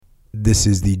This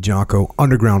is the Jocko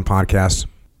Underground Podcast.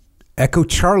 Echo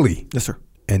Charlie. Yes, sir.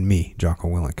 And me, Jocko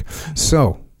Willink.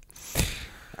 So,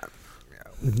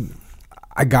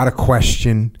 I got a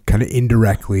question kind of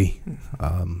indirectly,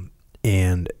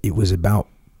 and it was about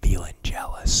feeling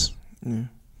jealous,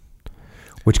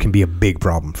 which can be a big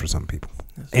problem for some people.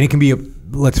 Yes. And it can be,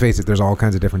 let's face it, there's all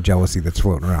kinds of different jealousy that's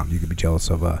floating around. You could be jealous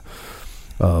of a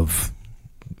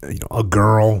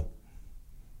girl,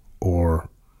 or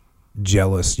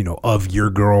jealous, of your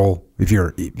girl. If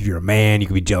you're a man, you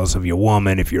could be jealous of your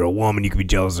woman. If you're a woman, you could be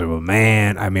jealous of a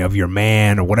man. Of your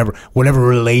man, or whatever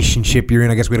relationship you're in.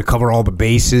 I guess we got to cover all the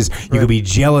bases. You could be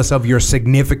jealous of your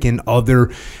significant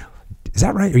other. Is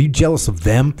that right? Are you jealous of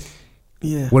them?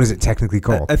 Yeah. What is it technically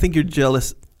called? I think you're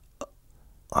jealous.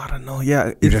 I don't know.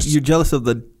 Yeah, you're jealous of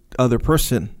the other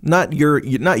person, not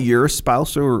your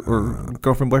spouse or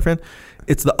girlfriend, boyfriend.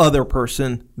 It's the other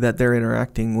person that they're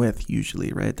interacting with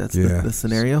usually, right? That's the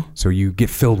scenario. So you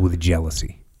get filled with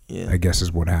jealousy, I guess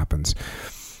is what happens.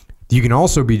 You can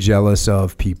also be jealous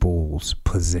of people's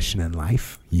position in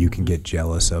life. You can get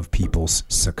jealous of people's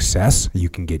success. You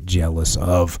can get jealous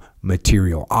of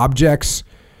material objects.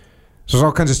 So there's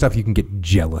all kinds of stuff you can get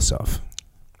jealous of,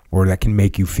 or that can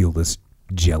make you feel this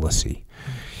jealousy.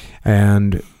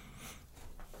 And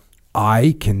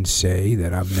I can say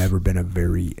that I've never been a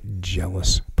very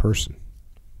jealous person.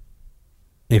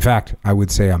 In fact, I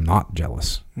would say I'm not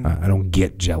jealous. I don't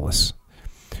get jealous.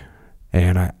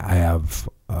 And I have...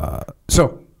 why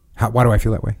do I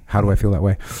feel that way? How do I feel that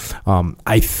way?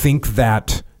 I think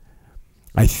that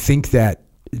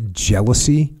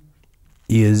jealousy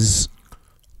is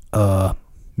a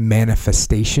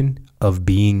manifestation of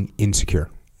being insecure.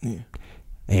 Yeah.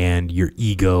 And your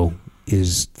ego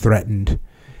is threatened,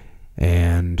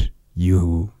 and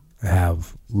you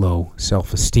have low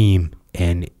self-esteem,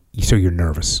 and so you're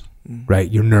nervous, right?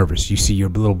 You're nervous. You see your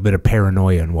little bit of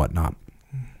paranoia and whatnot.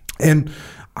 And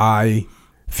I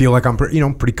feel like I'm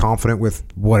pretty confident with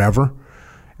whatever.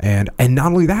 And not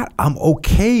only that, I'm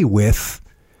okay with,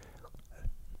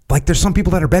 like, there's some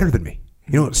people that are better than me.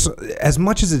 So as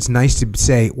much as it's nice to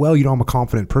say, well, I'm a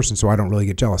confident person, so I don't really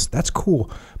get jealous. That's cool.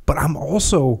 But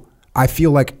I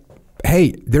feel like,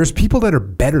 hey, there's people that are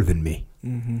better than me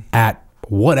at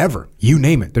whatever, you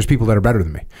name it. There's people that are better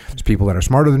than me. There's people that are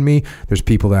smarter than me. There's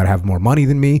people that have more money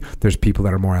than me. There's people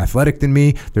that are more athletic than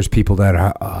me. There's people that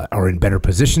are in better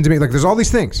positions than me. Like, there's all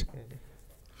these things.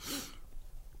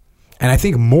 And I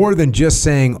think more than just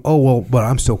saying, oh, well, but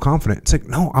I'm still confident. It's like,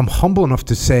 no, I'm humble enough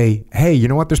to say, hey, you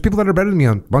know what? There's people that are better than me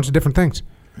on a bunch of different things.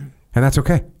 And that's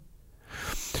okay.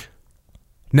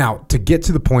 Now, to get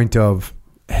to the point of,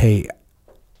 hey,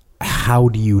 how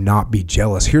do you not be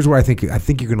jealous? Here's where I think you're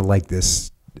going to like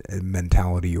this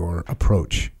mentality or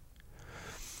approach.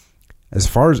 As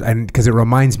far as, and because it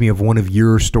reminds me of one of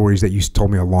your stories that you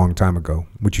told me a long time ago,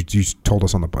 which you told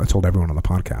us told everyone on the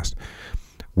podcast,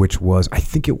 which was, I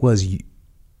think it was,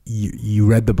 you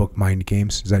read the book Mind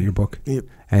Games. Is that your book? Yep.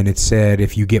 And it said,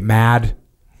 if you get mad,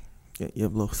 you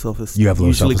have low self-esteem.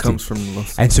 Usually comes from low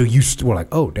self-esteem. And so you were like,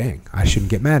 oh, dang, I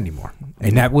shouldn't get mad anymore.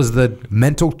 And that was the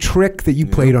mental trick that you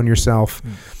played on yourself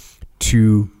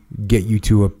to get you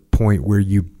to a point where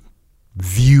you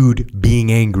viewed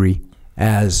being angry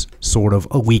as sort of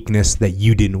a weakness that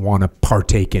you didn't want to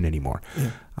partake in anymore.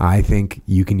 Yeah. I think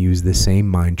you can use the same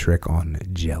mind trick on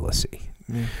jealousy,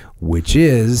 which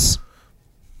is,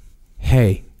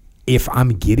 hey, if I'm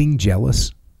getting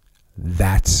jealous,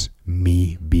 that's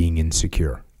me being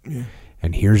insecure. Yeah.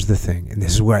 And here's the thing, and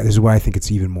this is why I think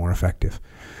it's even more effective,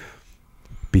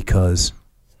 because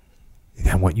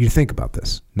I want you to think about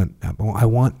this. I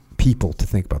want people to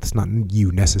think about this, not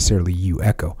you necessarily, you,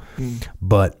 Echo.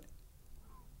 But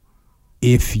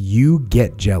if you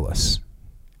get jealous,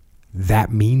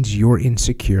 that means you're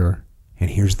insecure.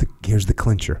 And here's the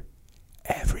clincher.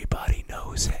 Everybody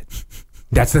knows it.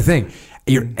 That's the thing.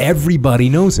 Everybody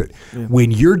knows it. Yeah. When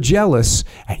you're jealous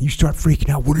and you start freaking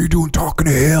out, what are you doing talking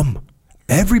to him?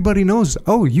 Everybody knows,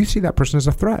 oh, you see that person as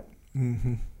a threat.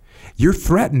 Mm-hmm. You're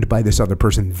threatened by this other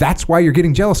person. That's why you're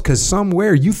getting jealous, because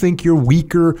somewhere you think you're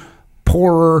weaker,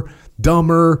 poorer,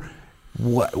 dumber,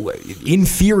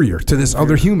 inferior to this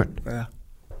other human. Yeah.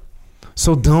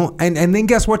 So don't, and then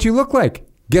guess what you look like?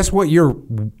 Guess what your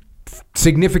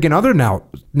significant other now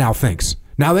thinks?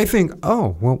 Now they think,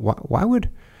 oh, well, why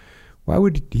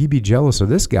would he be jealous of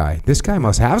this guy? This guy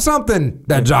must have something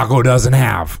that Jocko doesn't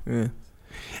have. Yeah.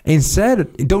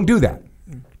 Instead, don't do that.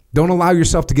 Don't allow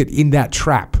yourself to get in that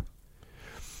trap.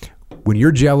 When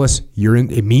you're jealous,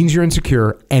 it means you're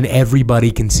insecure, and everybody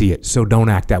can see it. So don't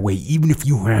act that way, even if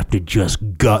you have to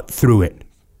just gut through it.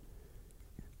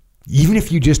 Even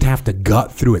if you just have to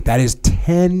gut through it, that is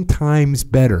 10 times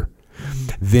better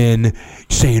than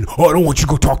saying, "Oh, I don't want you to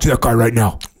go talk to that guy right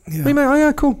now." Yeah. Hey, man, oh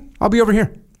yeah, cool. I'll be over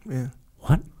here. Yeah.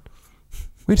 What?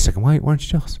 Wait a second. Why aren't you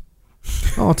jealous?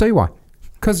 Oh, I'll tell you why.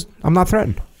 Because I'm not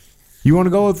threatened. You want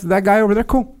to go with that guy over there?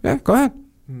 Cool. Yeah, go ahead.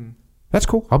 That's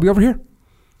cool. I'll be over here.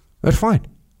 That's fine.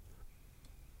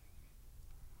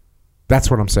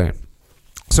 That's what I'm saying.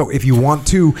 So so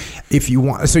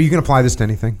you can apply this to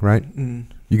anything, right?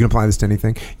 You can apply this to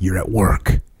anything. You're at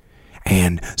work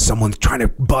and someone's trying to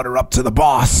butter up to the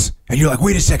boss, and you're like,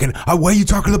 "Wait a second, what are you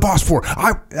talking to the boss for?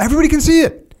 Everybody can see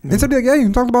it." Instead, be like, "Yeah, you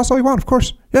can talk to the boss all you want, of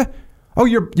course. Yeah. Oh,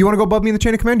 you want to go above me in the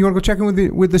chain of command? You want to go check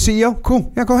in with the CEO?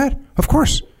 Cool. Yeah, go ahead. Of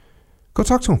course. Go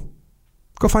talk to him.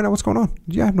 Go find out what's going on.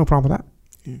 Yeah, I have no problem with that.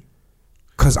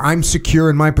 Because I'm secure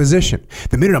in my position.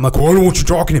 The minute I'm like, "Oh, I don't want you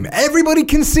talking to him," everybody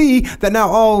can see that now.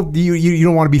 Oh, you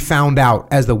don't want to be found out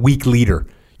as the weak leader.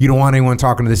 You don't want anyone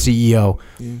talking to the CEO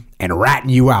and ratting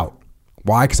you out.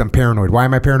 Why? Because I'm paranoid. Why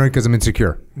am I paranoid? Because I'm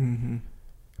insecure. And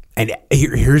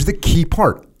here's the key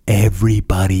part.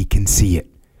 Everybody can see it.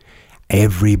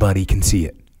 Everybody can see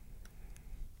it.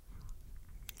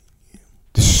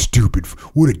 The stupid.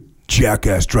 What a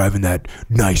jackass driving that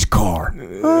nice car.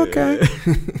 Okay.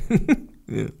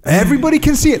 Yeah. Everybody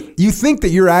can see it. You think that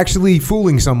you're actually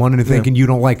fooling someone and thinking you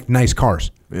don't like nice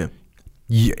cars. Yeah.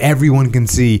 Everyone can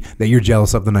see that you're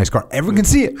jealous of the nice car. Everyone can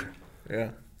see it. Yeah.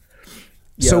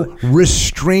 So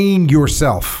restrain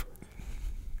yourself,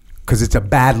 because it's a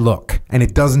bad look and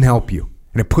it doesn't help you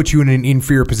and it puts you in an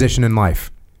inferior position in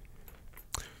life.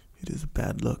 It is a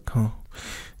bad look, huh?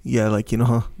 Yeah, like,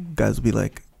 guys will be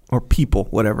like, or people,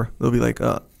 whatever, they'll be like,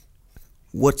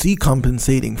 what's he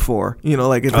compensating for?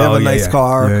 Like if they have a nice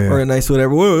car or a nice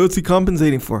whatever, what's he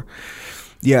compensating for?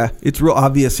 Yeah, it's real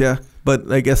obvious, yeah.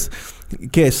 But I guess,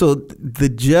 okay, so the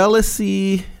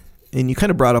jealousy, and you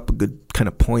kind of brought up a good kind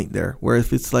of point there, where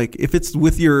if it's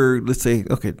with your, let's say,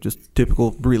 okay, just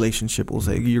typical relationship, we'll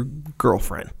say your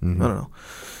girlfriend, I don't know,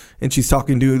 and she's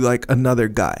talking to like another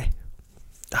guy.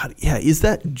 Is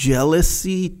that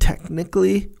jealousy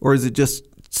technically, or is it just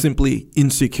simply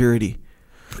insecurity?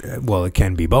 Well, it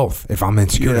can be both. If I'm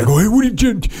insecure, I go,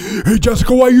 "Hey,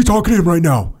 Jessica, why are you talking to him right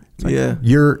now?" Like,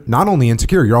 you're not only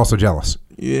insecure, you're also jealous.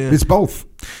 Yeah, it's both.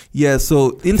 Yeah,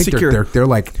 so insecure. They're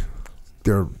like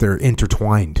they're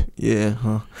intertwined. Yeah,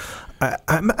 huh?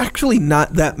 I'm actually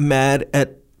not that mad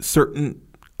at certain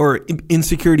or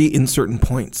insecurity in certain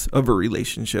points of a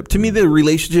relationship. To me, the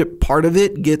relationship part of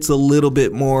it gets a little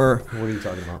bit more. What are you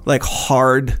talking about? Like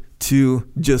hard to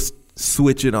just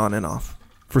switch it on and off.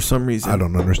 For some reason. I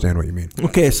don't understand what you mean.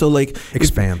 Okay, so like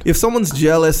expand. If someone's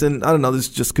jealous, and I don't know, this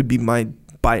just could be my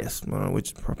bias,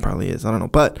 which probably is, I don't know.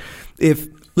 But if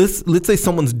let's say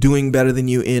someone's doing better than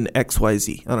you in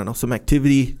XYZ, I don't know, some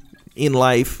activity in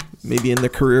life, maybe in their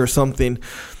career or something,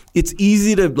 it's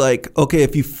easy to like, okay,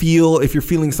 if you're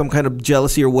feeling some kind of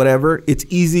jealousy or whatever, it's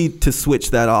easy to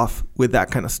switch that off with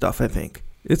that kind of stuff. I think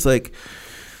it's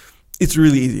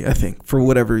really easy, I think, for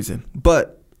whatever reason.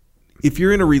 But if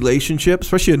you're in a relationship,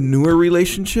 especially a newer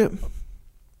relationship,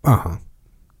 and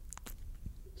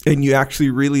you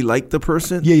actually really like the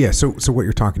person. Yeah. So what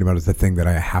you're talking about is the thing that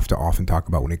I have to often talk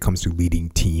about when it comes to leading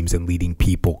teams and leading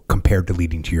people compared to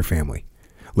leading to your family.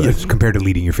 Yes. Compared to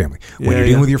leading your family. When you're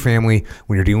dealing with your family,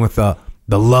 when you're dealing with the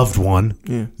loved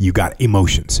one, you got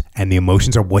emotions. And the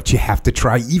emotions are what you have to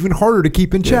try even harder to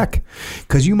keep in check.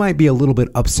 Because you might be a little bit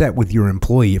upset with your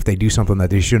employee if they do something that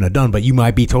they shouldn't have done, but you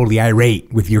might be totally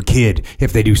irate with your kid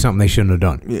if they do something they shouldn't have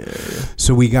done. Yeah.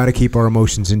 So we got to keep our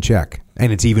emotions in check.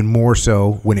 And it's even more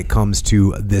so when it comes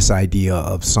to this idea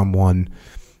of someone,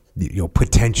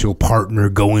 potential partner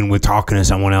going with talking to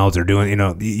someone else or doing,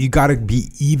 you got to be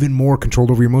even more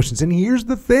controlled over your emotions. And here's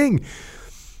the thing.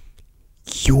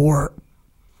 Your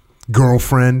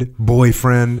girlfriend,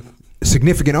 boyfriend,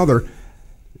 significant other,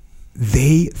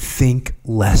 they think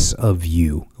less of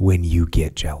you when you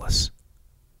get jealous.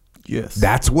 Yes.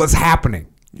 That's what's happening.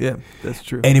 Yeah, that's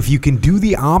true. And if you can do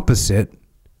the opposite,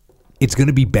 it's going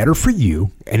to be better for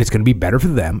you, and it's going to be better for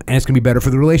them, and it's going to be better for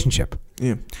the relationship.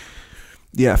 Yeah.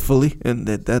 Yeah, fully. And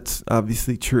that's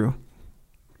obviously true.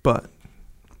 But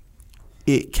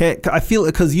it can't, I feel,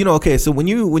 because, okay, so when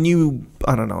you,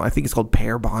 I don't know, I think it's called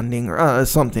pair bonding or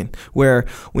something, where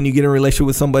when you get in a relationship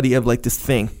with somebody, you have like this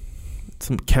thing,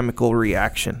 some chemical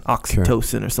reaction,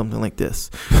 oxytocin or something like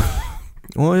this.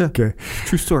 Oh, yeah. Okay.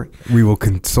 True story. We will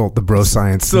consult the bro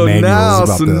science manuals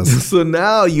about this. So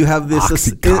now you have this,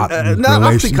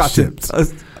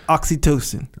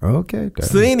 oxytocin. Okay.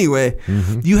 So anyway,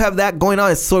 you have that going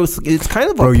on. So it's kind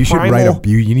of bro, you should write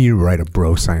you need to write a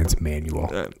bro science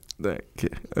manual.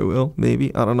 I will,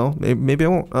 maybe. I don't know. Maybe I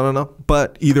won't. I don't know.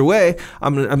 But either way,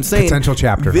 I'm saying potential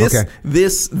chapter.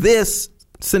 This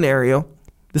scenario,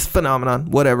 this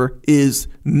phenomenon, whatever,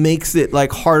 makes it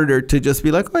like harder to just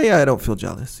be like, oh yeah, I don't feel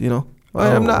jealous, you know.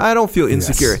 I don't feel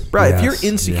insecure. Yes. Right. Yes. If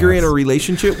you're insecure in a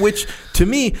relationship, which to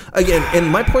me, again, and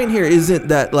my point here isn't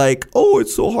that like, oh,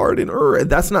 it's so hard and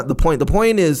that's not the point. The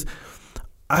point is,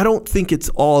 I don't think it's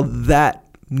all that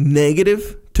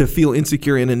negative to feel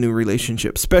insecure in a new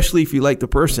relationship, especially if you like the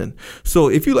person. So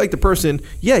if you like the person,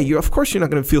 yeah, of course you're not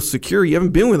going to feel secure. You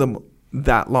haven't been with them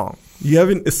that long. You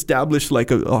haven't established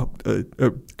like a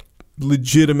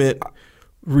legitimate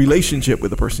relationship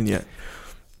with the person yet.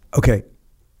 Okay.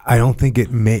 I don't think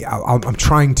it may. I'm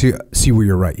trying to see where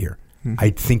you're right here. I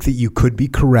think that you could be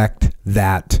correct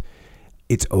that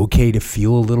it's okay to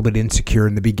feel a little bit insecure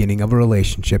in the beginning of a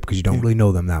relationship because you don't really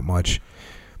know them that much.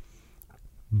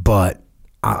 But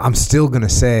I'm still going to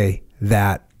say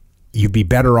that you'd be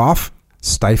better off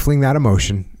stifling that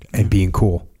emotion and being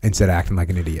cool instead of acting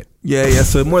like an idiot. Yeah.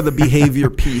 So more the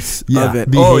behavior piece of it.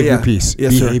 Behavior piece.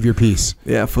 Yes, behavior piece.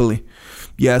 Yeah, fully.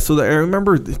 Yeah, so I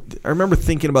remember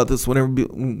thinking about this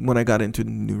when I got into a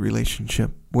new relationship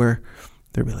where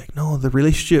they'd be like, no, the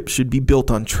relationship should be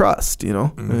built on trust, you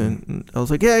know? Mm-hmm. And I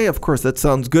was like, yeah, of course, that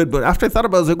sounds good. But after I thought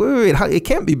about it, I was like, wait, how, it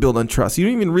can't be built on trust. You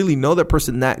don't even really know that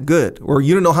person that good, or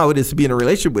you don't know how it is to be in a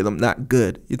relationship with them that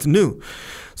good. It's new.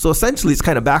 So essentially, it's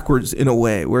kind of backwards in a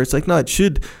way where it's like, no,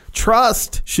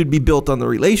 trust should be built on the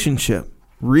relationship,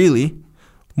 really.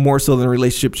 More so than a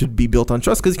relationship should be built on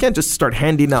trust, because you can't just start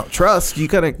handing out trust. You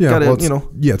gotta, you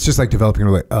know. Yeah, it's just like developing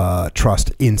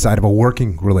trust inside of a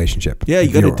working relationship. Yeah,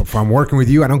 if I'm working with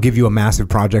you, I don't give you a massive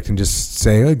project and just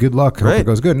say, hey, good luck, hope it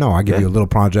goes good. No, I give you a little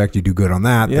project, you do good on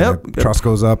that, trust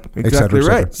goes up, exactly et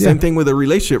right. cetera. Same thing with a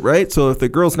relationship, right? So if the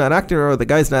girl's not acting or the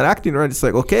guy's not acting right, it's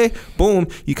like, okay, boom,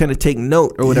 you kind of take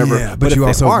note or whatever. Yeah, but you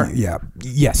also are. Yeah,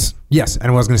 yes. And what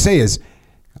I was going to say is,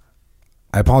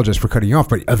 I apologize for cutting you off,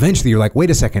 but eventually you're like, wait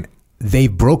a second, they've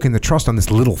broken the trust on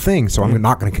this little thing, so I'm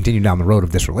not going to continue down the road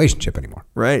of this relationship anymore.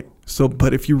 Right. So,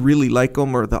 but if you really like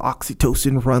them, or the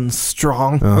oxytocin runs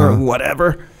strong, or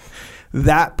whatever,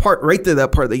 that part right there,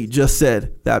 that part that you just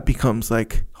said, that becomes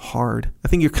like hard. I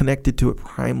think you're connected to it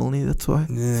primally. That's why.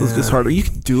 Yeah. So it's just harder. You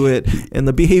can do it. And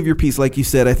the behavior piece, like you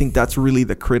said, I think that's really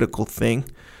the critical thing.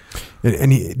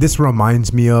 And this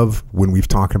reminds me of when we've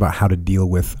talked about how to deal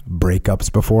with breakups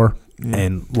before.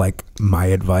 And like my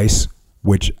advice,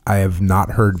 which I have not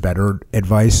heard better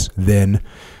advice than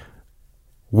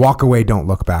walk away, don't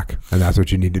look back. And that's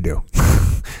what you need to do.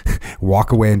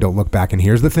 Walk away and don't look back. And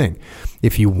here's the thing.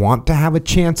 If you want to have a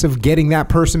chance of getting that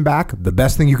person back, the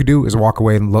best thing you could do is walk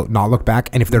away and not look back.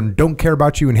 And if they don't care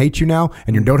about you and hate you now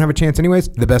and you don't have a chance anyways,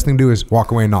 the best thing to do is walk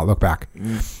away and not look back.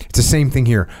 It's the same thing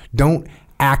here. Don't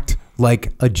act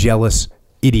like a jealous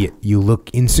idiot. You look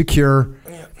insecure.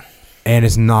 And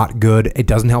it's not good. It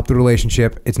doesn't help the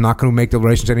relationship. It's not going to make the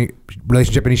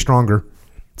relationship any stronger.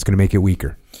 It's going to make it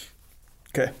weaker.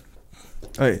 Okay.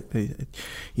 All right.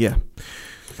 Yeah.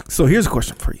 So here's a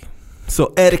question for you.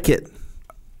 So etiquette.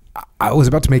 I was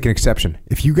about to make an exception.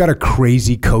 If you got a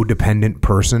crazy codependent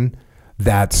person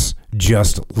that's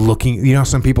just looking, you know,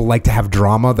 some people like to have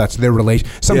drama. That's their relation.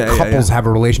 Some couples have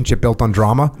a relationship built on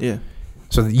drama. Yeah.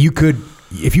 So that you could...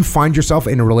 If you find yourself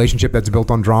in a relationship that's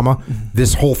built on drama,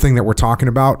 this whole thing that we're talking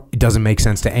about, it doesn't make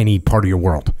sense to any part of your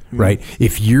world, right?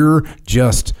 If you're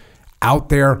just out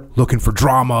there looking for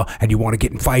drama and you want to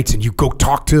get in fights and you go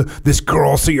talk to this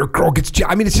girl so your girl gets...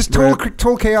 I mean, it's just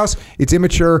total chaos. It's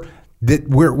immature. That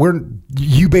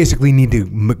you basically need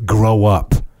to grow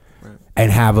up and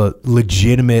have a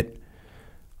legitimate...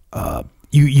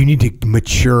 You need to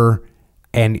mature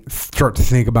and start to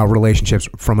think about relationships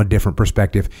from a different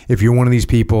perspective. If you're one of these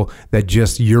people that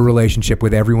just your relationship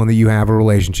with everyone that you have a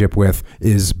relationship with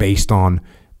is based on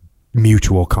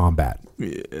mutual combat.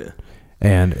 Yeah.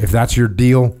 And if that's your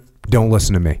deal, don't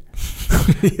listen to me.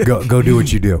 Go do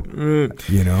what you do.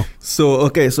 You know? So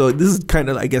this is kind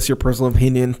of, I guess, your personal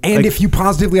opinion. And like, if you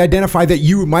positively identify that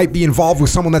you might be involved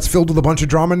with someone that's filled with a bunch of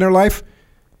drama in their life,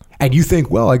 and you think,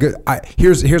 well,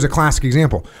 here's a classic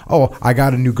example. Oh, I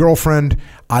got a new girlfriend.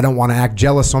 I don't want to act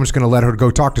jealous, so I'm just going to let her go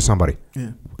talk to somebody.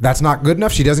 Yeah. That's not good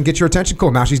enough. She doesn't get your attention.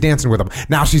 Cool. Now she's dancing with them.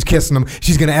 Now she's kissing them.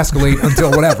 She's going to escalate until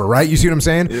whatever, right? You see what I'm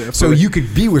saying? Yeah, so you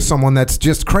could be with someone that's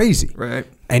just crazy. Right.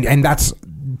 And that's,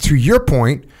 to your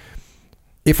point,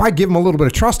 if I give them a little bit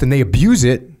of trust and they abuse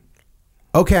it,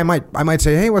 okay, I might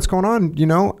say, hey, what's going on? You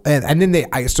know, and then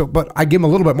but I give them a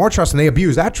little bit more trust and they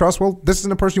abuse that trust. Well, this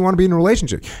isn't a person you want to be in a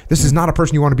relationship. This is not a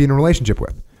person you want to be in a relationship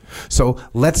with. So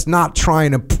let's not try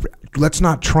and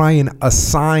try and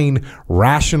assign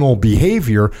rational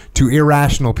behavior to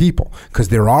irrational people, because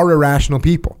there are irrational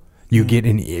people.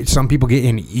 Some people get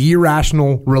in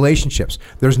irrational relationships.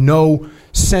 There's no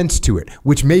sense to it,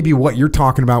 which may be what you're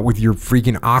talking about with your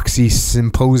freaking oxy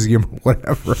symposium,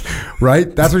 whatever,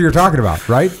 right? That's what you're talking about,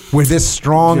 right? Where this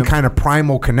strong kind of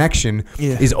primal connection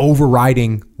is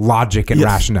overriding logic and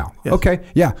rationale. Yes. Okay,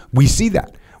 yeah, we see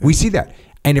that. We see that.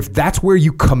 And if that's where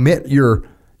you commit your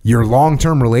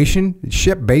long-term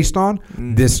relationship based on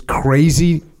this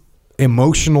crazy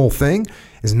emotional thing,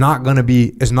 is not going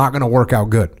to work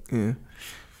out good. Yeah.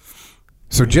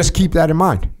 So just keep that in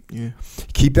mind. Yeah.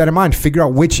 Keep that in mind. Figure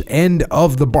out which end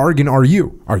of the bargain are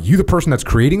you. Are you the person that's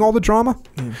creating all the drama?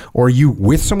 Or are you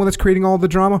with someone that's creating all the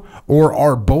drama? Or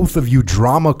are both of you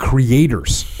drama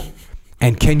creators?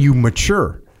 And can you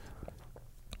mature?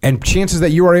 And chances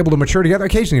that you are able to mature together,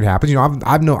 occasionally it happens.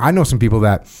 I know some people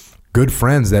that, good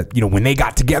friends that, when they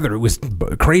got together, it was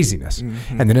craziness.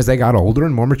 Mm-hmm. And then as they got older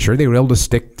and more mature, they were able to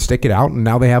stick it out, and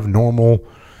now they have normal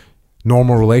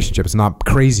relationships. It's not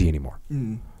crazy anymore.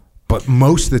 But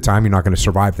most of the time, you're not going to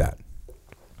survive that.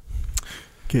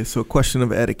 Okay, so question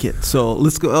of etiquette. So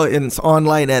let's go. And it's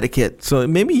online etiquette. So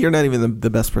maybe you're not even the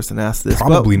best person to ask this.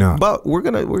 Probably not. But we're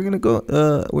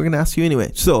gonna ask you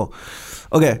anyway. So,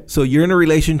 okay, so you're in a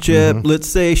relationship. Let's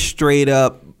say straight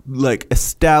up, like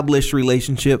established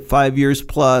relationship, 5 years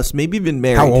plus, maybe even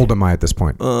married. How old am I at this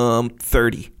point?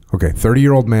 30. Okay,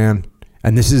 30-year-old man.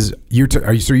 And this is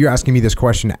so you're asking me this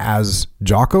question as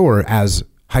Jocko or as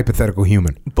hypothetical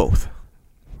human? Both.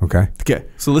 Okay. Okay.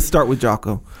 So let's start with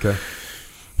Jocko. Okay.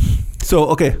 So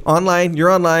online. You're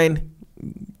online.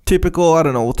 Typical, I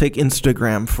don't know, we'll take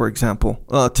Instagram, for example.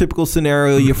 Typical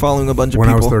scenario, you're following a bunch of people. When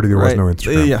I was 30, there was no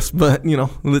Instagram. Yes, but,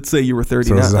 let's say you were 30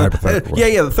 so now. This is hypothetical. The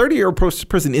 30-year-old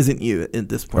person isn't you at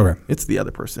this point. Okay. It's the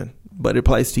other person. But it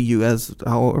applies to you as,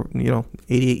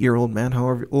 88-year-old man,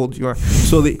 however old you are.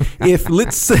 So if,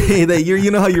 let's say that you're,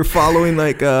 how you're following,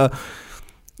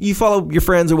 you follow your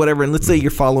friends or whatever, and let's say you're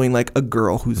following, a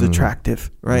girl who's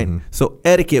attractive, right? So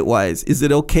etiquette-wise, is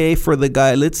it okay for the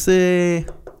guy, let's say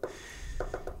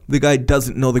the guy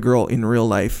doesn't know the girl in real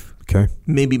life. Okay.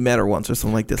 Maybe met her once or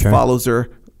something like this. Okay. Follows her.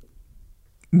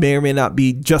 May or may not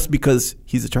be just because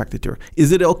he's attracted to her.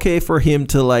 Is it okay for him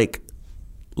to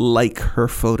like her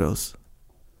photos?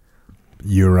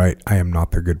 You're right. I am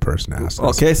not the good person to ask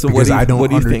this. Okay, so what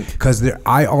do you think? Because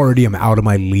I already am out of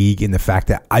my league in the fact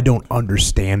that I don't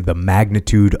understand the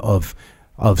magnitude of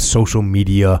social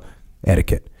media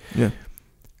etiquette. Yeah.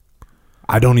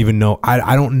 I don't even know.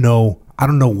 I don't know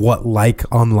what unlike,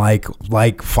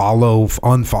 follow,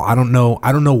 unfollow.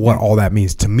 I don't know what all that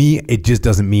means. To me, it just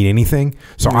doesn't mean anything.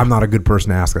 So I'm not a good person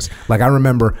to ask this. Like I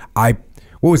remember I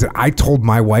told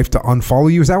my wife to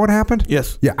unfollow you. Is that what happened?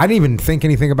 Yes. Yeah, I didn't even think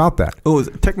anything about that.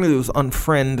 Technically it was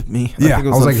unfriend me. I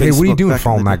was like, hey, what are you doing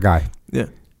following that guy? Yeah.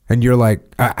 And you're like,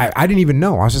 I didn't even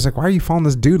know. I was just like, why are you following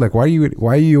this dude? Like, why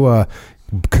are you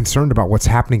concerned about what's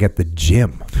happening at the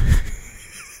gym?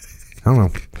 I don't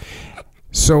know.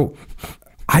 So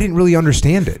I didn't really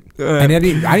understand it, and I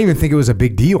didn't even think it was a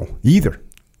big deal either.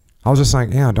 I was just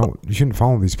like, you shouldn't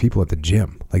follow these people at the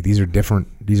gym. Like these are different.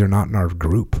 These are not in our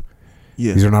group.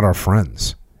 Yeah. These are not our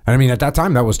friends. And I mean, at that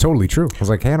time, that was totally true. I was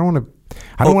like, hey, I don't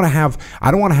want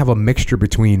to have a mixture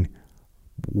between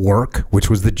work, which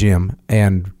was the gym,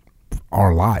 and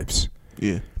our lives.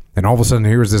 Yeah. And all of a sudden,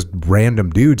 here was this random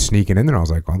dude sneaking in there. I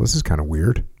was like, well, this is kind of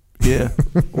weird. Yeah.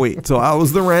 Wait, so I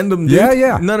was the random dude?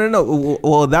 Yeah. No.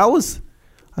 Well,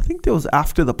 I think that was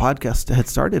after the podcast had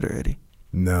started already.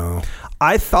 No.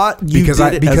 I thought you did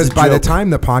it because as a by joke. The time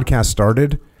the podcast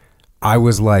started, I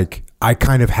was like, I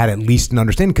kind of had at least an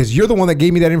understanding because you're the one that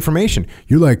gave me that information.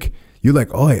 You're like,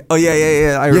 oh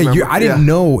yeah. I remember. I didn't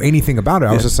know anything about it.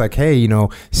 I was just like, hey,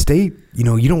 stay, you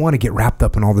don't want to get wrapped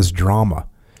up in all this drama.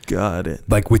 Got it.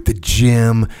 Like with the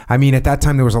gym. I mean, at that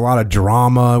time there was a lot of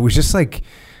drama. It was just like,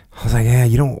 I was like, yeah,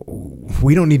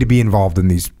 we don't need to be involved in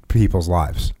these people's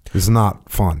lives. It's not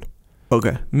fun.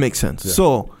 Okay, makes sense. Yeah.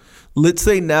 So let's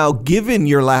say now, given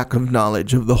your lack of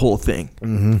knowledge of the whole thing,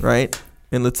 right?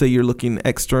 And let's say you're looking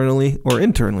externally or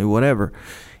internally, whatever.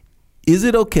 Is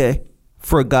it okay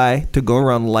for a guy to go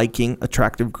around liking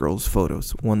attractive girls'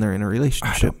 photos when they're in a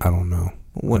relationship? I don't know.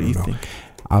 What do you think?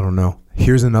 I don't know.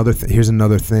 Here's another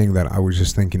thing that I was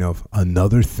just thinking of.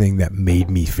 Another thing that made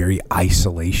me very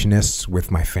isolationist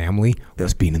with my family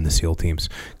was being in the SEAL teams.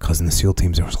 Because in the SEAL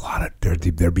teams, there was a lot of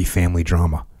there'd be family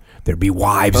drama. There'd be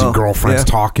wives and girlfriends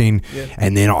talking,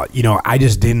 and then I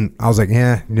just didn't. I was like,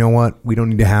 you know what? We don't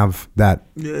need to have that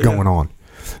going on.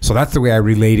 So that's the way I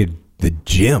related the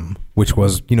gym, which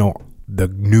was the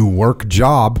new work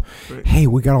job. Right. Hey,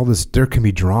 we got all this. There can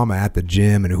be drama at the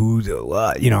gym, and who's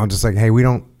just like, hey, we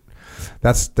don't.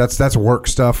 That's work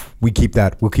stuff. We'll keep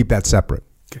that separate.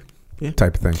 Okay. Yeah.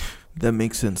 Type of thing. That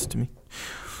makes sense to me.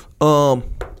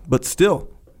 But still,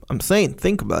 I'm saying,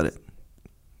 think about it.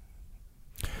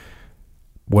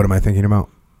 What am I thinking about?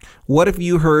 What if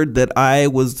you heard that I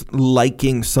was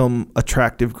liking some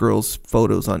attractive girls'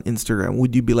 photos on Instagram?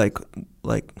 Would you be like,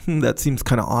 that seems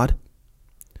kind of odd?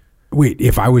 Wait,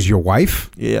 if I was your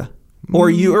wife? Yeah. Or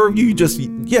you just,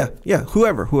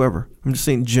 whoever. I'm just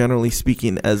saying, generally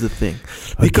speaking, as a thing.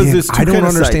 Because Again, there's two I don't kind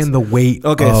of understand sides. the weight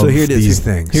okay, of so here it is. these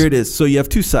things. Here it is. So you have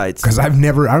two sides. Because I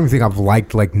don't think I've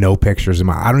liked like no pictures in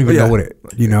my, I don't even know what it,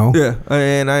 Yeah,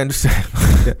 and I understand.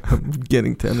 Yeah, I'm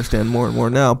getting to understand more and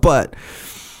more now. But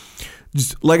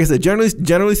just like I said,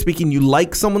 generally speaking, you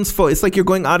like someone's photo. It's like you're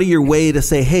going out of your way to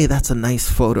say, hey, that's a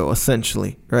nice photo,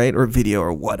 essentially, right? Or video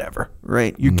or whatever,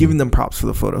 right? You're giving them props for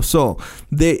the photo. So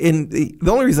the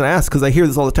only reason I ask, because I hear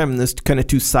this all the time, and there's kind of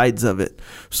two sides of it.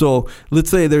 So let's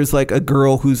say there's like a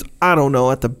girl who's, I don't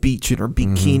know, at the beach in her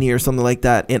bikini or something like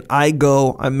that. And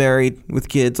I'm married with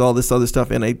kids, all this other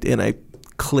stuff. And I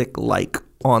click like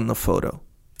on the photo.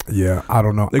 Yeah, I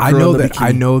don't know. I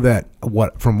know that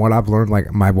from what I've learned,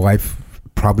 like my wife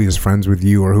probably is friends with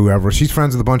you or whoever. She's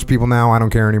friends with a bunch of people now. I don't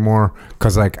care anymore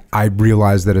because like I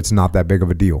realize that it's not that big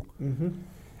of a deal,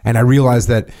 and I realize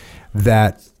that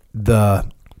the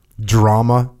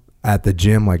drama at the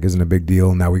gym like isn't a big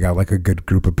deal. Now we got like a good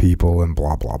group of people and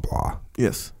blah blah blah.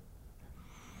 Yes.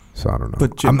 So I don't know.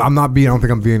 But I don't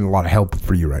think I'm being a lot of help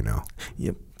for you right now.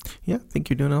 Yep. Yeah, I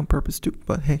think you're doing it on purpose too.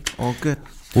 But hey, all good.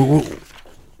 Well,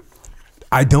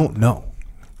 I don't know.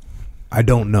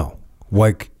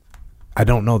 Like, I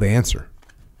don't know the answer.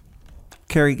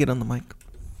 Carrie, get on the mic.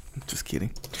 Just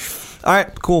kidding. All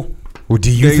right, cool. Well, do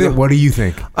you think? What do you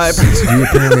think? Since you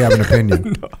apparently have an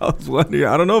opinion. No, I was wondering.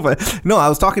 I don't know if I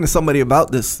was talking to somebody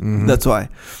about this. That's why.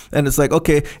 And it's like,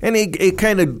 okay. And it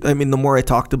kind of, I mean, the more I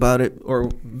talked about it,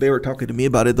 or they were talking to me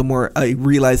about it, the more I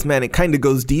realized, man, it kind of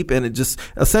goes deep, and it just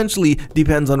essentially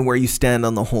depends on where you stand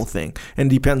on the whole thing, and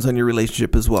depends on your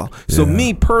relationship as well. Yeah. So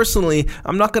me personally,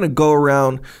 I'm not going to go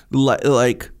around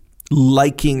like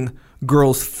liking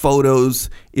girls' photos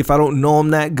if I don't know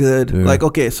them that good. Yeah. Like,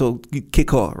 okay, so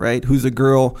Kiko, right, who's a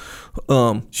girl,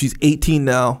 she's 18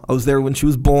 now. I was there when she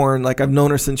was born. Like, I've known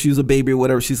her since she was a baby or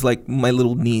whatever. She's like my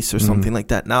little niece or something like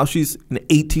that. Now she's an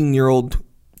 18-year-old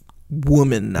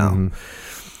woman now.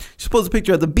 She posted a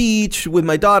picture at the beach with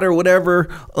my daughter or whatever.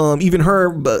 Even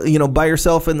her, by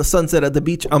herself in the sunset at the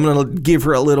beach. I'm going to give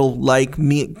her a little like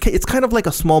me. It's kind of like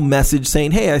a small message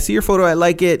saying, hey, I see your photo. I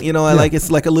like it. I like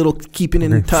it's like a little keeping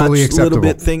in touch, a little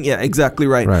bit thing. Yeah, exactly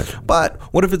right. But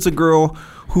what if it's a girl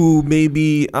who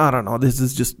maybe, I don't know, this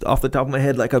is just off the top of my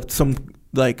head, like some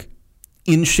like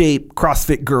in shape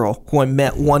CrossFit girl who I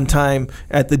met one time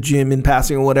at the gym in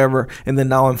passing or whatever, and then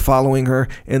now I'm following her,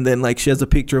 and then like she has a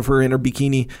picture of her in her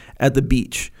bikini at the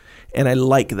beach, and I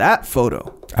like that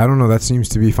photo. I don't know, that seems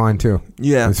to be fine too.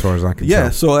 Yeah, as far as I can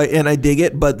tell. So I dig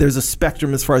it, but there's a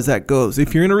spectrum as far as that goes.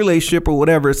 If you're in a relationship or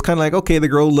whatever, it's kind of like, okay, the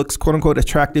girl looks quote unquote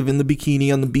attractive in the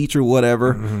bikini on the beach or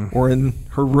whatever, or in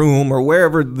her room or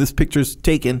wherever this picture's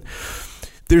taken.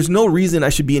 There's no reason I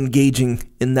should be engaging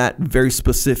in that very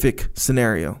specific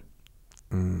scenario.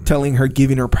 Telling her,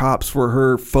 giving her props for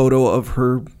her photo of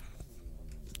her,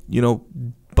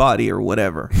 body or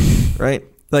whatever, right?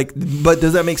 Like, but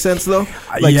does that make sense though?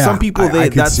 Like some people, I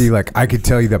could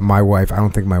tell you that my wife, I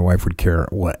don't think my wife would care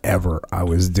whatever I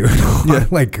was doing. Yeah.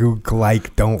 Like,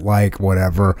 don't like,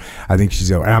 whatever. I think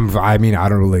she's, I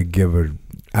don't really give a,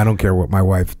 I don't care what my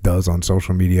wife does on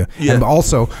social media. Yeah. And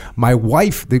also, my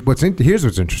wife, here's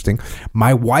what's interesting.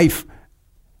 My wife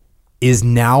is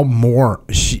now more,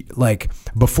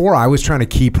 before I was trying to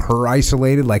keep her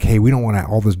isolated, like, hey, we don't want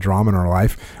all this drama in our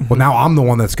life. Well, now I'm the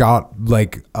one that's got,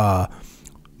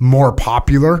 more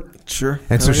popular. Sure.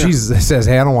 And so she says,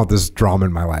 hey, I don't want this drama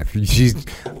in my life. She's,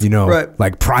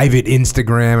 like private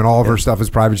Instagram and all of her stuff is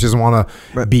private. She doesn't want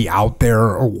to be out there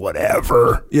or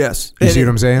whatever. Yes. You see what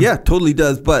I'm saying? Yeah, totally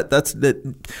does. But that's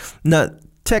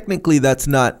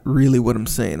not really what I'm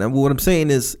saying. And what I'm saying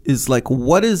is like,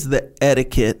 what is the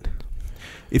etiquette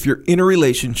if you're in a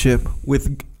relationship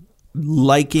with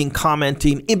liking,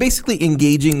 commenting, and basically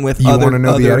engaging with other people? You want to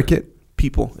know the etiquette?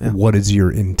 People. Yeah. What is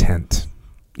your intent?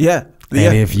 Yeah.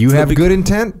 And if you have good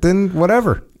intent, then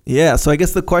whatever. Yeah. So I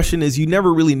guess the question is, you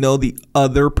never really know the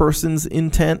other person's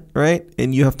intent, right?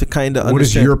 And you have to kind of understand. What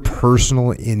is your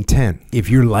personal intent? If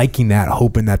you're liking that,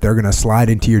 hoping that they're going to slide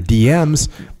into your DMs,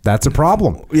 that's a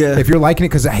problem. Yeah. If you're liking it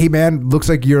because, hey, man, looks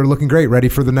like you're looking great, ready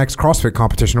for the next CrossFit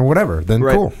competition or whatever, then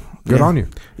cool. Good on you.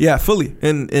 Yeah, fully.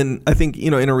 And I think,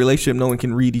 in a relationship, no one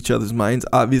can read each other's minds,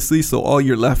 obviously. So all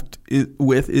you're left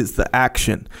with is the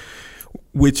action,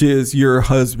 which is your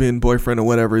husband, boyfriend, or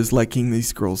whatever is liking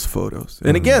these girls' photos.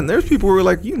 And again, there's people who are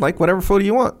like, you can like whatever photo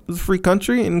you want. It's a free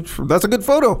country, and that's a good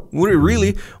photo. Would it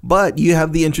really? But you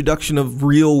have the introduction of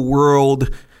real world,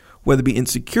 whether it be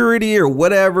insecurity or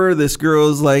whatever. This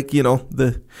girl's like,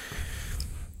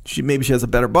 maybe she has a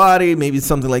better body, maybe it's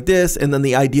something like this. And then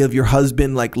the idea of your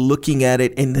husband like looking at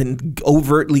it and then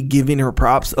overtly giving her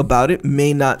props about it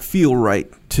may not feel right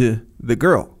to the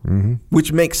girl,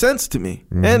 which makes sense to me.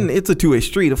 And it's a two-way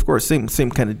street, of course, same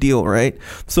kind of deal, right?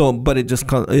 So, but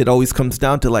it always comes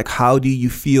down to like, how do you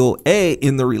feel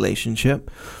in the relationship?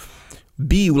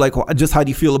 B, like, just how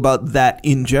do you feel about that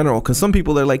in general? Because some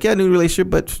people, they're like, yeah, new relationship,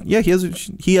 but yeah,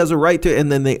 he has a right to,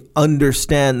 and then they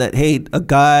understand that, hey, a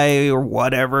guy or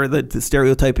whatever, the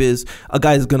stereotype is a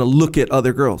guy is going to look at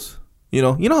other girls. You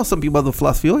know how some people have the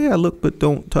philosophy, oh yeah, look, but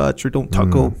don't touch, or don't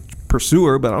go pursue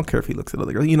her, but I don't care if he looks at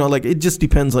other girls. Like it just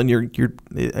depends on your,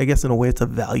 I guess in a way it's a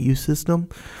value system,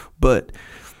 but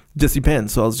just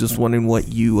depends. So I was just wondering what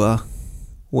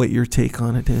your take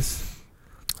on it is.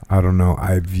 I don't know.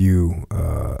 I view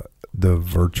the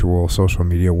virtual social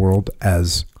media world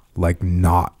as like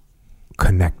not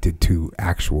connected to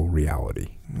actual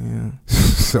reality. Yeah.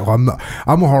 So I'm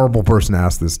a horrible person to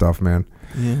ask this stuff, man.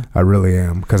 Yeah. I really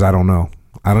am, because I don't know.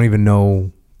 I don't even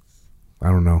know. I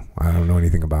don't know. I don't know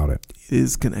anything about it. It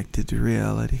is connected to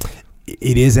reality.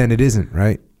 It is and it isn't,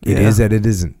 right? It is and it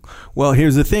isn't. Well,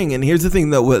 here's the thing,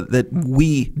 that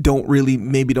we don't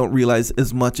realize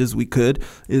as much as we could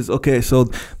is, okay, so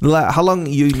how long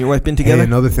you and your wife been together? Hey,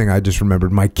 another thing I just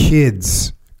remembered, my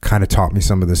kids kind of taught me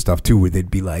some of this stuff too, where they'd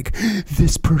be like,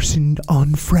 this person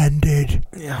unfriended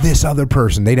this other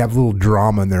person. They'd have little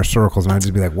drama in their circles, and I'd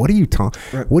just be like, what are you talking?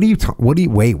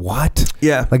 Wait, what?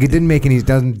 Yeah. Like, it didn't make any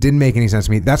sense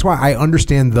to me. That's why I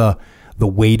understand the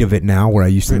weight of it now, where I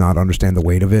used to not understand the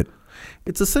weight of it.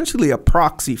 It's essentially a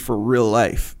proxy for real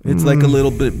life. It's like a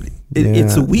little bit,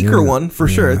 it's a weaker one for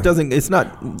sure. It's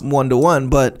not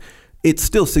 1-to-1, but it's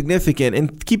still significant.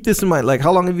 And keep this in mind, like,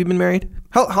 how long have you been married?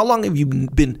 How long have you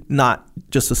been not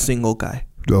just a single guy?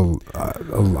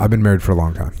 I've been married for a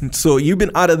long time. So you've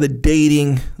been out of the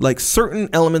dating, like certain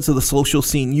elements of the social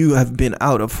scene you have been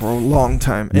out of for a long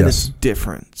time, and it's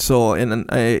different. So, and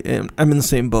I'm in the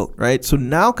same boat, right? So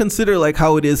now consider like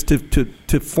how it is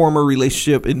to form a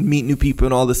relationship and meet new people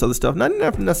and all this other stuff.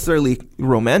 Not necessarily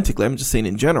romantically, I'm just saying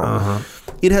in general.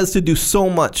 It has to do so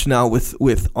much now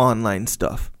with online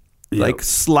stuff. Yep. Like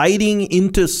sliding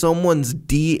into someone's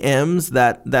DMs,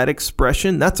 that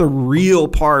expression, that's a real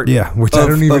part. Yeah, which I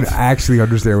don't even actually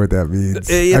understand what that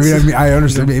means. I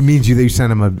understand. It means you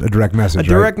send them a direct message.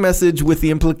 Direct message with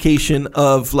the implication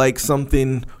of like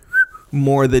something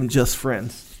more than just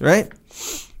friends, right?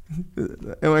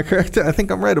 Am I correct? I think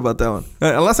I'm right about that one.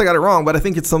 Unless I got it wrong, but I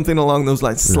think it's something along those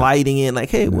lines. Sliding in like,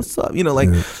 hey, what's up?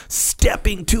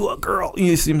 Stepping to a girl.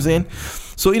 You see what I'm saying?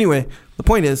 So anyway, the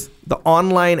point is the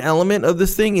online element of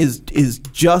this thing is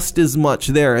just as much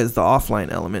there as the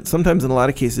offline element. Sometimes in a lot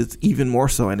of cases, it's even more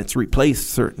so, and it's replaced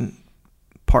certain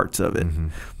parts of it. See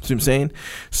what I'm saying?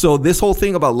 So this whole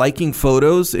thing about liking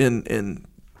photos and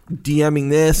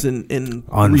DMing this and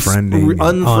unfriending,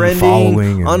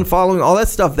 unfollowing, all that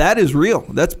stuff, that is real.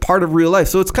 That's part of real life.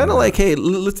 So it's kind of like, hey,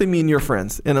 let's say me and your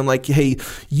friends, and I'm like, hey,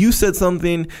 you said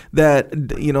something that,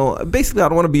 basically I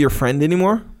don't want to be your friend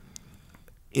anymore.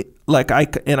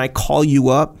 I call you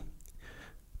up.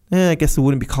 I guess it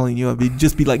wouldn't be calling you up. It'd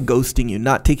just be like ghosting you,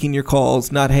 not taking your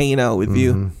calls, not hanging out with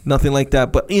you, nothing like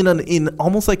that. But in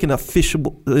almost like an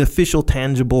official,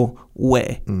 tangible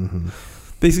way.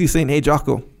 Basically saying, hey,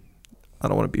 Jocko, I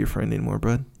don't want to be your friend anymore,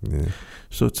 bud. Yeah.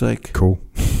 So it's like, cool.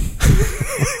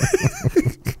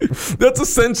 That's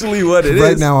essentially what it is.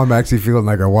 Right now, I'm actually feeling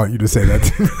like I want you to say that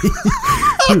to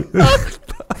me.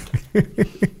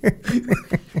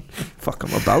 Fuck,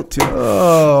 I'm about to.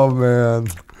 Oh, man.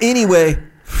 Anyway,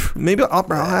 maybe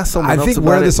I'll ask someone else I think about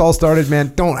where this all started,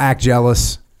 man, don't act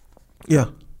jealous. Yeah.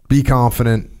 Be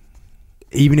confident.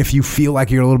 Even if you feel like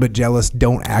you're a little bit jealous,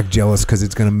 don't act jealous, because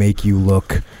it's going to make you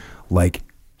look like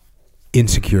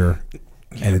insecure,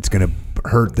 and it's going to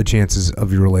hurt the chances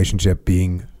of your relationship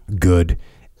being good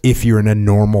if you're in a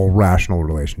normal, rational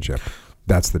relationship.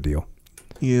 That's the deal.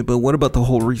 Yeah, but what about the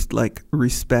whole respect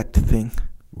thing?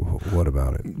 What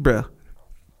about it? Bruh,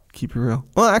 keep it real.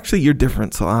 Well, actually, you're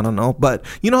different, so I don't know. But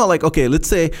you know how, like, okay, let's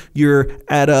say you're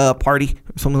at a party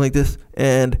or something like this,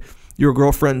 and your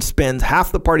girlfriend spends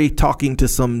half the party talking to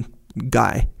some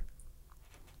guy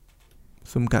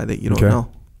that you don't know,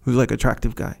 who's like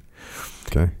attractive guy.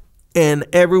 Okay. and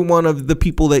every one of the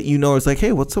people that you know is like,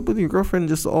 hey, what's up with your girlfriend?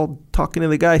 Just all talking to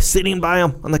the guy sitting by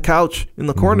him on the couch in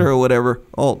the corner or whatever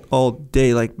all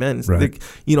day. Like, man, right.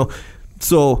 you know,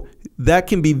 so that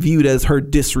can be viewed as her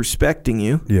disrespecting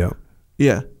you. Yeah.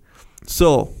 Yeah.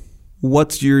 So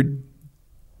what's your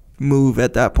move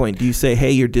at that point? Do you say,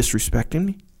 hey, you're disrespecting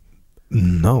me?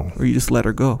 No. Or you just let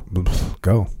her go?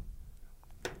 Go.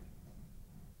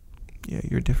 Yeah,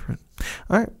 you're different.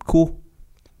 All right, cool.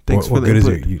 Thanks for what the good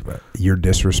input. is it? You're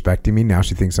disrespecting me. Now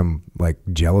she thinks I'm like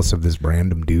jealous of this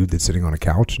random dude that's sitting on a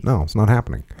couch. No, it's not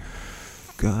happening.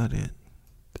 Got it.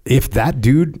 If that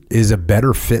dude is a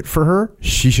better fit for her,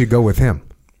 she should go with him.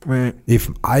 Right. If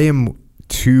I am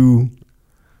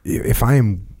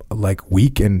like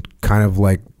weak and kind of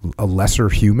like a lesser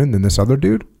human than this other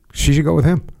dude, she should go with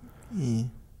him.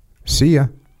 See ya.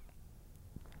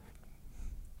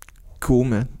 Cool,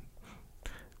 man.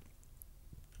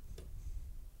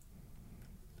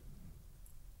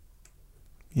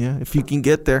 Yeah, if you can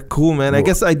get there, cool, man. I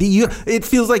guess it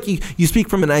feels like you speak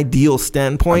from an ideal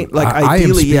standpoint. Like I am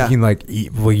ideally, speaking like,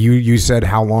 well, you said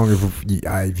how long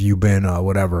have you been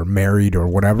whatever married or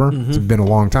whatever? It's been a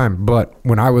long time. But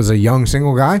when I was a young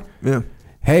single guy,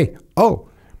 hey,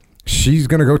 she's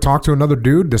gonna go talk to another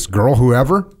dude, this girl,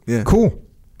 whoever. Yeah, cool.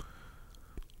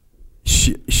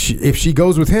 She if she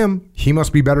goes with him, he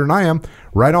must be better than I am.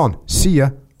 Right on. See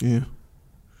ya. Yeah.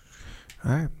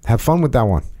 All right. Have fun with that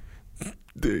one.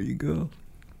 There you go.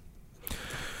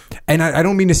 And I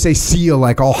don't mean to say see ya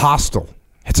like all hostile.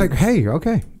 It's like, hey,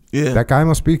 okay. Yeah. That guy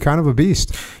must be kind of a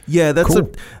beast. Yeah, that's cool.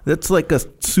 That's like a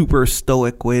super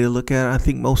stoic way to look at it. I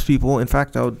think most people, in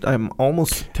fact, I'm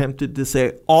almost tempted to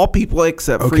say all people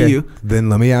except for you. Then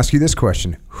let me ask you this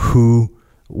question.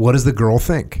 What does the girl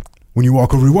think? When you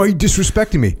walk over, why are you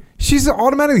disrespecting me? She's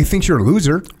automatically thinks you're a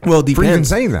loser. Well, depends. For even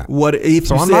saying that.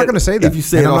 I'm not going to say that. If you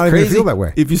say it all I'm not crazy, even feel that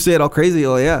way. If you say it all crazy,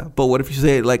 oh yeah. But what if you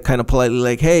say it like kind of politely,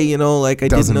 like, hey, you know, like I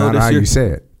didn't notice. Doesn't matter how you say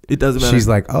it. It doesn't matter. She's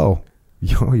like, oh,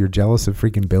 you're jealous of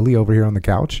freaking Billy over here on the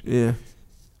couch? Yeah.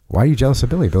 Why are you jealous of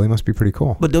Billy? Billy must be pretty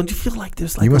cool. But don't you feel like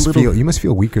there's like you must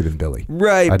feel weaker than Billy.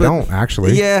 Right. I don't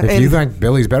actually. Yeah. If you think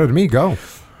Billy's better than me, go.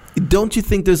 Don't you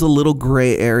think there's a little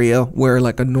gray area where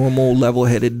like a normal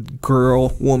level-headed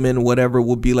girl, woman, whatever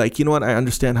would be like, you know what, I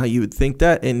understand how you would think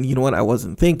that, and you know what, I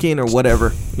wasn't thinking or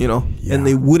whatever, you know? Yeah. And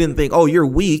they wouldn't think, oh, you're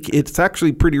weak. It's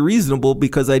actually pretty reasonable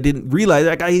because I didn't realize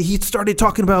that guy, he started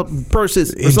talking about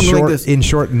purses or something like this. In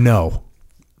short, no.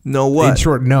 No what? In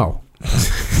short, no.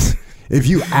 If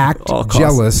you act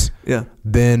jealous,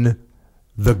 then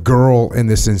the girl in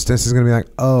this instance is going to be like,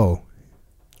 oh,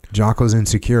 Jocko's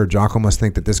insecure. Jocko must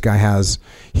think that this guy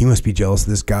he must be jealous of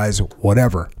this guy's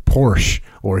whatever, Porsche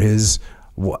or his,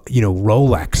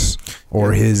 Rolex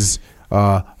or his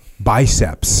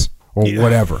biceps or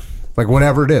whatever. Like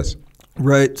whatever it is.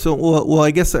 Right. So, well,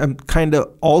 I guess I'm kind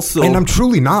of also. And I'm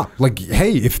truly not. Like,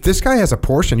 hey, if this guy has a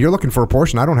Porsche and you're looking for a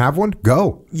Porsche and I don't have one,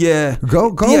 go. Yeah.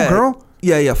 Go, girl.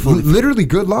 Yeah. Fully. Literally,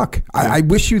 good luck. I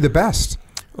wish you the best.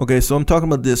 Okay, so I'm talking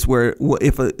about this where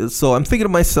so I'm thinking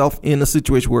of myself in a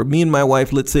situation where me and my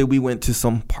wife, let's say we went to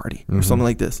some party or something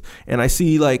like this, and I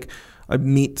see like I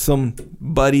meet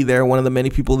somebody there, one of the many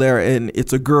people there, and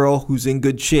it's a girl who's in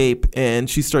good shape, and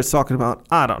she starts talking about,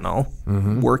 I don't know,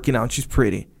 working out. She's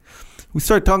pretty. We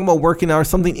start talking about working out or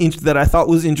something that I thought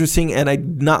was interesting, and I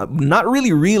not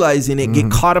really realizing it,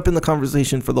 get caught up in the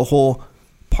conversation for the whole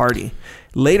party.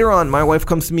 Later on, my wife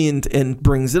comes to me and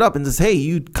brings it up and says, hey,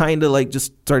 you kind of like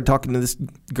just started talking to this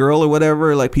girl or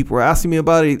whatever. Like people were asking me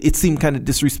about it. It seemed kind of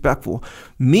disrespectful.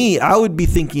 Me, I would be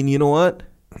thinking, you know what?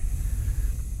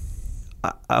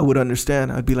 I would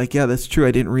understand. I'd be like, yeah, that's true.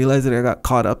 I didn't realize that I got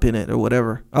caught up in it or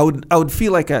whatever. I would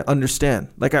feel like I understand.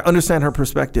 Like I understand her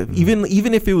perspective.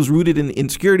 Even if it was rooted in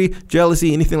insecurity,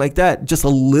 jealousy, anything like that, just a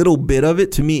little bit of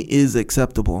it to me is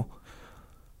acceptable.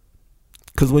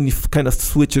 Because when you kind of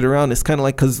switch it around, it's kind of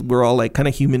like, because we're all like kind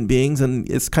of human beings, and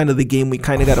it's kind of the game we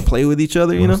kind of got to play with each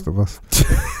other, you know? Most of us.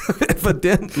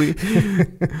 Evidently. You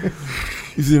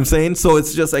see what I'm saying? So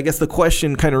it's just, I guess the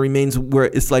question kind of remains where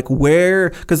it's like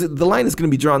because the line is going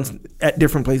to be drawn at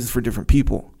different places for different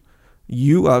people.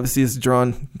 You obviously is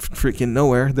drawn freaking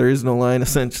nowhere. There is no line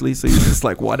essentially. So you're just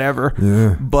like, whatever.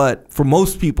 Yeah. But for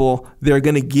most people, they're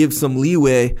going to give some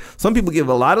leeway. Some people give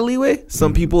a lot of leeway.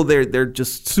 Some people, they're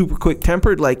just super quick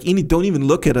tempered. Like don't even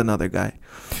look at another guy.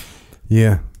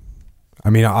 Yeah. I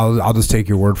mean, I'll just take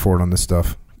your word for it on this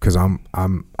stuff. Cause I'm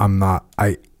not,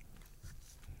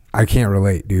 I can't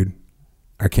relate, dude.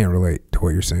 I can't relate to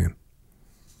what you're saying.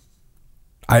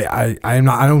 I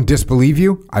don't disbelieve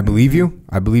you. I believe you.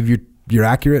 I believe you're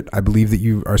accurate. I believe that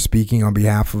you are speaking on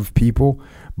behalf of people,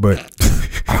 but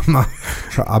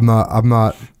I'm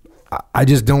not I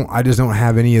just don't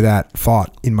have any of that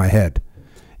thought in my head.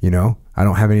 You know, I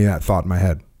don't have any of that thought in my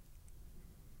head.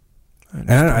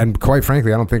 And quite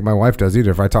frankly, I don't think my wife does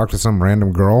either. If I talk to some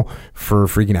random girl for a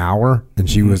freaking hour and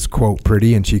she was, quote,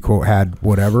 pretty and she, quote, had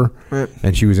whatever,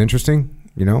 and she was interesting,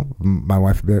 you know, my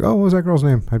wife would be like, oh, what was that girl's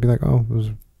name? I'd be like, oh, it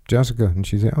was Jessica. And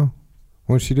she'd say, oh,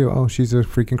 what did she do? Oh, she's a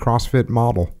freaking CrossFit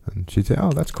model. And she'd say,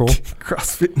 oh, that's cool.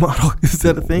 CrossFit model? Is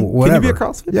that a thing? Whatever. Can you be a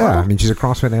CrossFit model? Yeah, I mean, she's a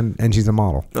CrossFit and she's a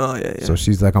model. Oh, yeah. So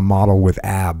she's like a model with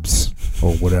abs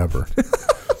or whatever.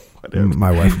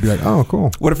 My wife would be like, oh,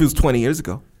 cool. What if it was 20 years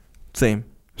ago? Same.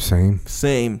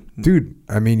 Dude,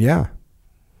 I mean, yeah.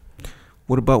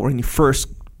 What about when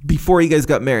before you guys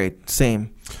got married?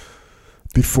 Same.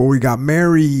 Before we got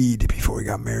married,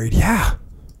 yeah.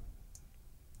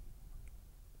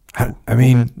 I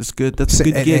mean, that's good. That's a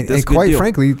good gig. And quite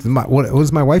frankly, what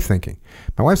was my wife thinking?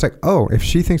 My wife's like, oh, if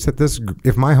she thinks that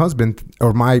if my husband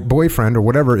or my boyfriend or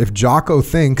whatever, if Jocko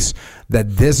thinks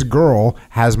that this girl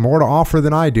has more to offer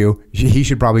than I do, he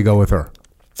should probably go with her.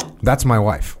 That's my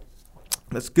wife.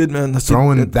 That's good, man. That's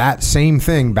throwing that same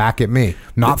thing back at me.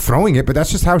 Not throwing it, but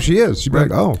that's just how she is. She'd be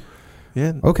like, oh.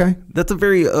 Yeah. Okay. That's a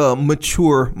very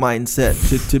mature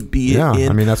mindset to be in. Yeah.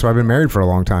 I mean, that's why I've been married for a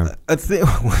long time. I think.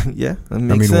 Yeah. That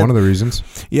makes sense. one of the reasons.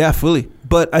 Yeah, fully.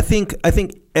 But I think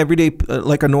every day,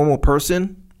 like a normal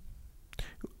person,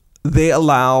 they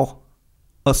allow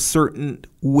a certain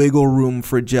wiggle room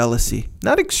for jealousy.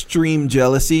 Not extreme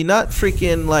jealousy. Not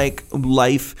freaking like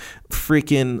life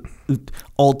freaking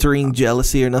altering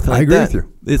jealousy or nothing like that.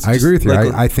 I agree with you.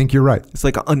 I think you're right. It's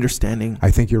like an understanding. I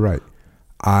think you're right.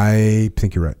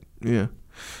 Yeah.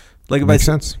 Like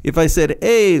if I said,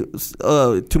 hey,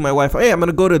 to my wife, hey, I'm going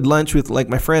to go to lunch with like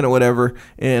my friend or whatever,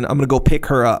 and I'm going to go pick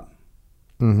her up.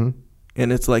 Mm-hmm.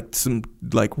 And it's like some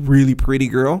like really pretty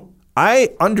girl. I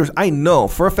know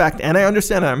for a fact, and I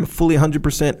understand I'm fully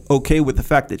 100% okay with the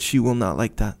fact that she will not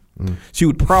like that. She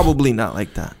would probably not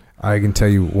like that. I can tell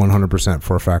you 100%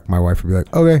 for a fact my wife would be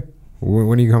like, okay,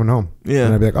 when are you coming home? Yeah.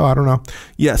 And I'd be like, oh, I don't know.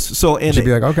 Yes. So, and she'd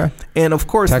be like, okay. And of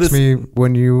course, text me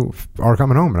when you are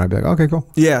coming home. And I'd be like, okay,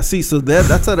 cool. Yeah. See, so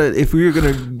that's if we were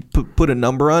going to put a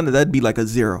number on it, that'd be like a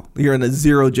 0. You're in a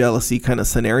 0 jealousy kind of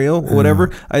scenario or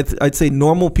whatever. I'd say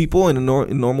normal people in a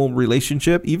normal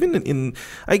relationship, even in,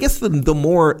 I guess the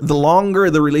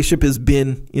longer the relationship has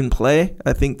been in play,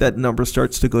 I think that number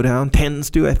starts to go down,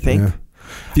 tends to, I think. Yeah.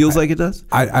 Feels like it does.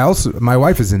 I also, my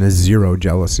wife is in a 0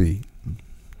 jealousy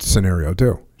scenario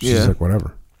too. She's like,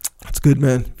 whatever. That's good,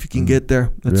 man. If you can get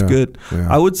there, that's good. Yeah.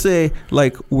 I would say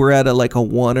like we're at a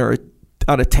 1 or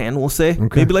out of 10, we'll say.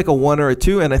 Okay. Maybe like a 1 or a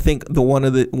 2, and I think the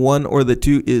 1 or the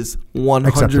 2 is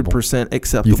 100%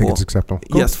 acceptable. You think it's acceptable?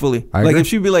 Cool. Yes, fully. I like agree. if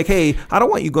she'd be like, hey, I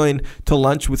don't want you going to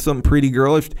lunch with some pretty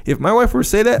girl. If my wife were to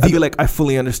say that, I'd be like, I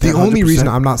fully understand. The only reason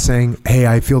I'm not saying, hey,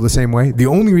 I feel the same way, the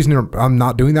only reason I'm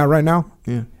not doing that right now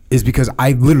is because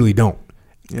I literally don't.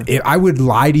 Yeah. If I would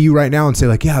lie to you right now and say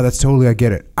like, yeah, that's totally, I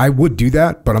get it. I would do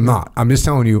that, but I'm not. I'm just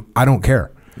telling you, I don't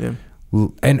care. Yeah.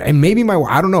 And maybe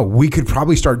I don't know. We could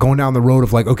probably start going down the road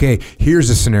of like, okay, here's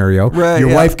a scenario. Right,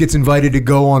 Your wife gets invited to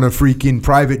go on a freaking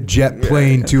private jet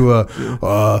plane to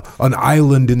an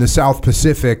island in the South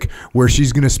Pacific where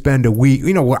she's going to spend a week.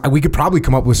 You know, we could probably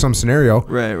come up with some scenario.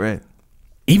 Right.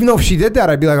 Even though if she did that,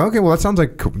 I'd be like, okay, well, that sounds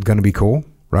like going to be cool,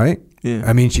 right? Yeah.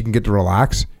 I mean, she can get to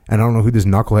relax. And I don't know who this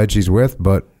knucklehead she's with,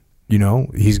 but you know,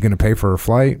 he's going to pay for her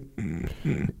flight.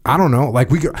 I don't know. Like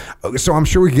so I'm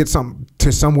sure we could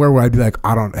get somewhere where I'd be like,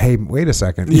 hey, wait a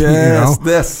second. Yes, you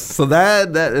know? So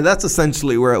that's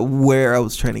essentially where I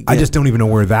was trying to get. I just don't even know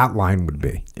where that line would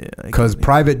be. Yeah. Because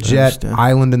private jet,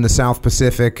 island in the South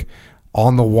Pacific,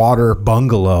 on the water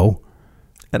bungalow.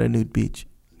 At a nude beach.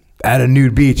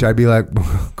 I'd be like,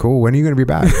 cool, when are you going to be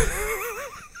back?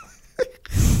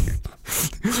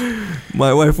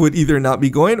 My wife would either not be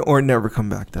going or never come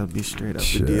back. That would be straight up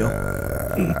the deal.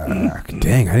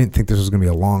 Dang, I didn't think this was going to be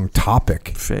a long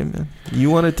topic. Shame, man. You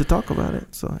wanted to talk about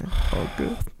it, so all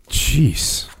good.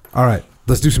 Jeez. All right,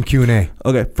 let's do some Q&A.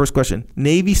 Okay, first question.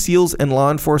 Navy SEALs and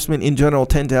law enforcement in general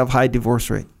tend to have high divorce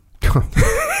rate. Look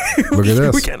at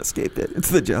this. We can't escape it. It's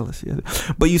the jealousy.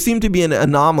 But you seem to be an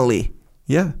anomaly.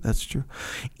 Yeah, that's true.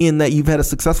 In that you've had a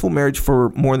successful marriage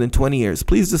for more than 20 years.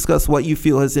 Please discuss what you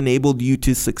feel has enabled you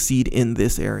to succeed in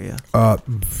this area.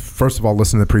 First of all,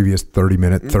 listen to the previous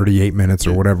 38 minutes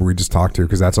or whatever we just talked to,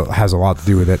 because that has a lot to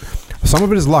do with it. Some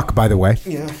of it is luck, by the way.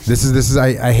 Yeah. This is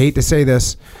I hate to say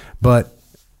this, but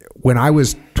when I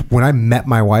met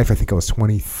my wife, I think I was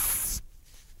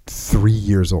 23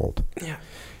 years old. Yeah.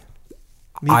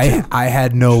 I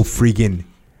had no freaking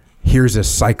here's a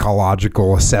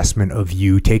psychological assessment of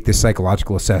you. Take this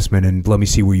psychological assessment and let me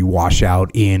see where you wash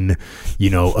out in,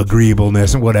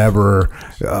 agreeableness and whatever.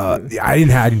 I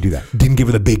didn't do that. Didn't give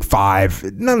her the big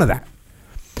 5. None of that.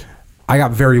 I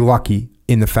got very lucky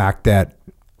in the fact that,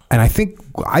 and I think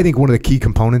one of the key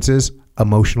components is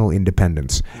emotional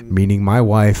independence, meaning my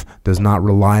wife does not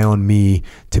rely on me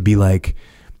to be like,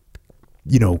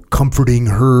 comforting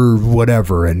her,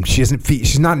 whatever. And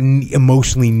she's not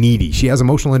emotionally needy. She has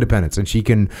emotional independence and she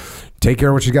can take care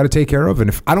of what she's got to take care of. And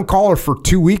if I don't call her for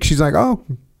 2 weeks, she's like, oh,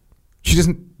 she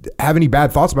doesn't have any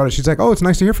bad thoughts about it. She's like, oh, it's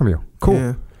nice to hear from you. Cool.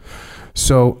 Yeah.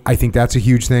 So I think that's a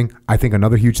huge thing. I think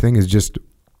another huge thing is just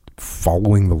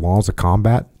following the laws of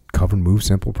combat. Cover, move,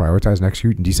 simple, prioritize and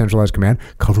execute, and decentralized command.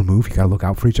 Cover, move. You got to look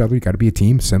out for each other. You got to be a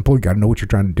team. Simple. You got to know what you're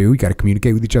trying to do. You got to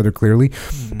communicate with each other clearly.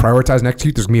 Prioritize and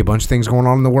execute. There's going to be a bunch of things going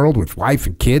on in the world with wife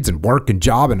and kids and work and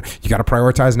job, and you got to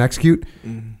prioritize and execute.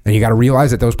 And you got to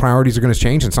realize that those priorities are going to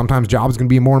change, and sometimes job is going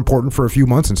to be more important for a few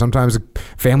months, and sometimes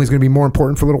family is going to be more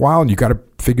important for a little while, and you got to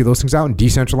figure those things out. And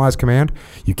decentralized command.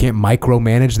 You can't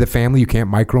micromanage the family. You can't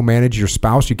micromanage your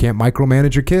spouse. You can't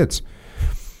micromanage your kids.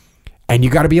 And you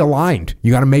got to be aligned.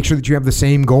 You got to make sure that you have the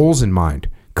same goals in mind.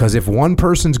 Because if one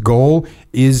person's goal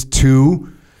is to,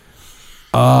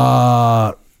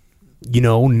 not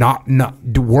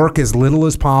work as little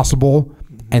as possible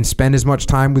and spend as much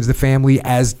time with the family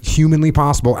as humanly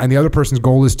possible, and the other person's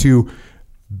goal is to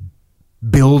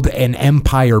build an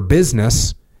empire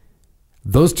business,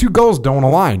 those two goals don't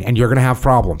align, and you're going to have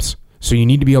problems. So you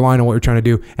need to be aligned on what you're trying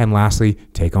to do. And lastly,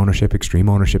 take ownership, extreme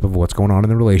ownership of what's going on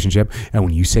in the relationship. And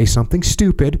when you say something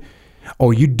stupid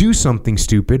or you do something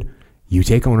stupid, you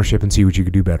take ownership and see what you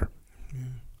could do better.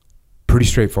 Pretty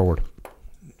straightforward.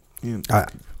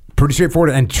 Pretty straightforward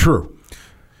and true.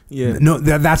 Yeah. No,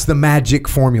 that's the magic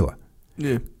formula.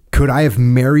 Yeah. Could I have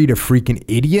married a freaking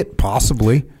idiot?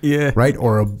 Possibly. Yeah. Right?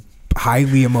 Or a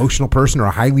highly emotional person or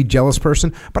a highly jealous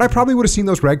person, but I probably would have seen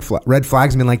those red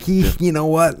flags and been like, you know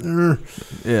what?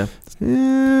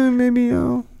 Maybe.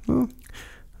 So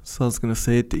I was gonna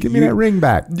say, give me that ring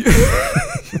back.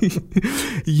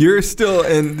 You're still,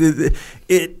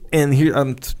 and here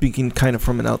I'm speaking kind of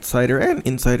from an outsider and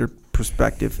insider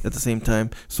perspective at the same time.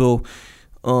 So,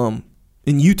 and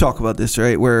you talk about this,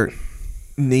 right? Where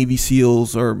Navy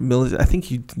SEALs or military, I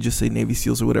think you just say Navy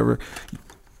SEALs or whatever.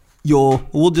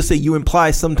 We'll just say you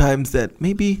imply sometimes that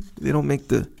maybe they don't make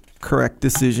the correct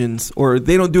decisions or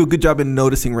they don't do a good job in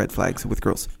noticing red flags with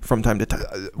girls from time to time.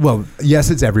 Well,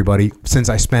 yes, it's everybody. Since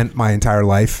I spent my entire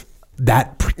life,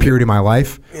 that period of my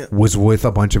life was with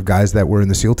a bunch of guys that were in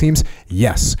the SEAL teams.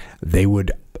 Yes, they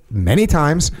would many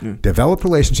times develop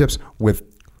relationships with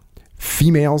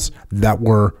females that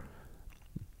were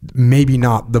maybe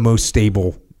not the most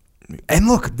stable. And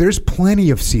look, there's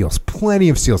plenty of SEALs.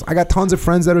 I got tons of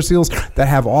friends that are SEALs that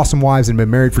have awesome wives and been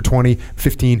married for 20,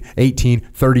 15, 18,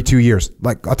 32 years.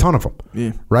 Like a ton of them.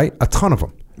 Yeah. Right? A ton of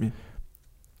them. Yeah.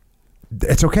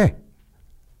 It's okay.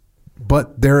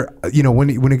 But they're,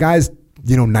 when a guy's,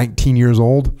 19 years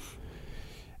old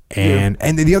and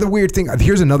the other weird thing,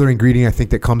 here's another ingredient I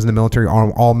think that comes in the military,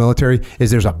 all military, is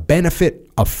there's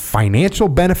a financial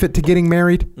benefit to getting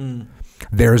married.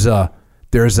 There's a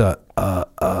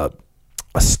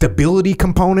stability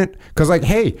component, because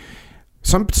hey,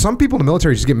 some people in the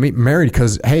military just get married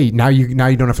because hey, now you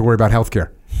don't have to worry about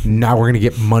healthcare. Now we're gonna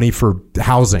get money for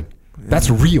housing. That's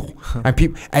real.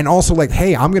 And also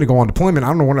hey, I'm gonna go on deployment. I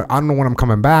don't know when I'm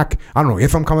coming back. I don't know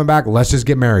if I'm coming back. Let's just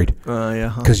get married.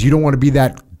 Because you don't want to be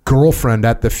that girlfriend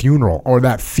at the funeral or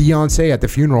that fiance at the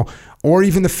funeral, or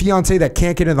even the fiance that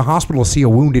can't get in the hospital to see a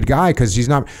wounded guy because she's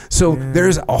not. So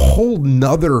there's a whole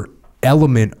nother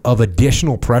element of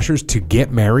additional pressures to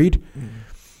get married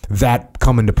that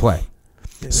come into play.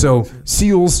 So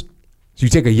SEALs, you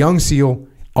take a young SEAL,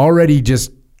 already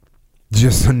just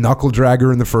a knuckle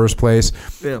dragger in the first place.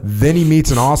 Yeah. Then he meets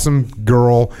an awesome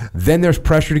girl. Then there's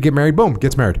pressure to get married. Boom,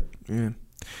 gets married. Yeah.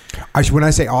 When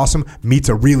I say awesome, meets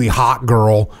a really hot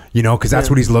girl, because that's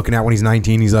what he's looking at when he's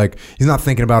 19. He's not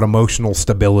thinking about emotional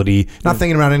stability, not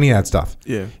thinking about any of that stuff.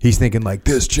 Yeah. He's thinking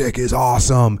this chick is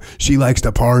awesome. She likes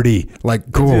to party.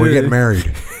 Cool, we're getting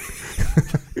married.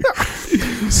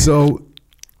 So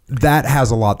that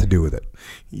has a lot to do with it.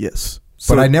 Yes.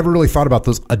 But I never really thought about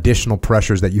those additional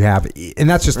pressures that you have. And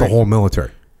that's just the whole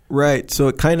military. Right. So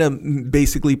it kind of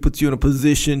basically puts you in a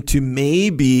position to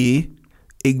maybe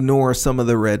ignore some of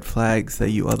the red flags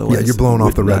that you otherwise. Yeah, you're blowing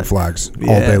off the red flags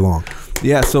all day long.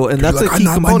 Yeah, so and that's a key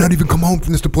component. I might not even come home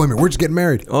from this deployment. We're just getting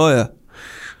married. Oh yeah.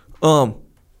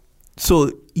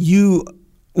 So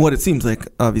what it seems like,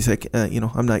 obviously,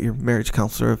 I'm not your marriage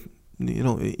counselor. I've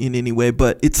in any way.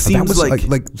 But it seems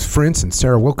like for instance,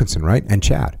 Sarah Wilkinson, right, and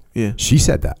Chad. Yeah, she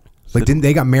said that. Like, didn't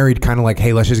they got married kind of like,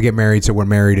 hey, let's just get married, so we're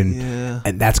married,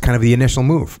 and that's kind of the initial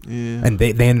move. Yeah. And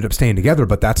they ended up staying together,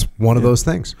 but that's one of those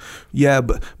things. Yeah,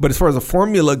 but as far as the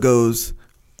formula goes,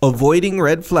 avoiding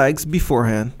red flags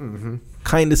beforehand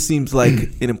kind of seems like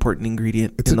an important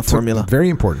ingredient in the formula. A very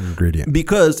important ingredient.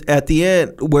 Because at the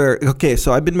end,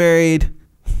 so I've been married,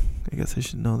 I guess I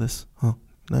should know this,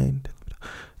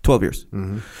 12 years.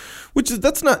 Mm-hmm.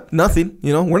 That's not nothing,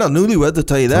 we're not newlyweds, I'll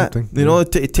tell you that.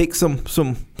 It takes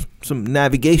some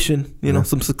navigation,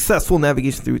 some successful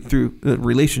navigation through a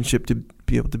relationship to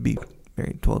be able to be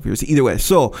married 12 years. Either way.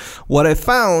 So what I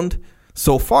found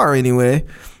so far anyway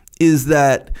is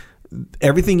that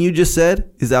everything you just said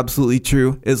is absolutely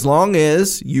true as long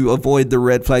as you avoid the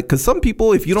red flag. Because some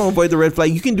people, if you don't avoid the red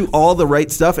flag, you can do all the right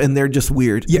stuff and they're just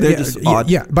weird. They're just odd.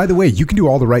 Yeah. By the way, you can do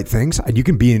all the right things and you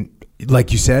can be in,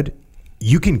 like you said,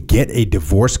 you can get a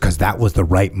divorce because that was the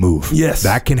right move. Yes.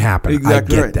 That can happen.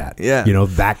 Exactly. I get that. Yeah.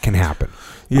 That can happen.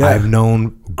 Yeah. I've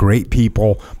known great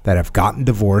people that have gotten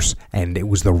divorced and it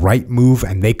was the right move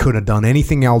and they couldn't have done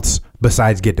anything else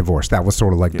besides get divorced. That was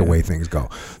sort of like the way things go.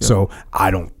 Yeah. So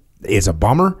it's a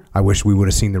bummer. I wish we would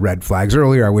have seen the red flags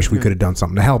earlier. I wish we could have done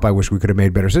something to help. I wish we could have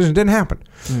made better decisions. It didn't happen.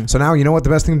 So now, you know what the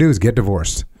best thing to do is get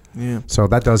divorced. Yeah. So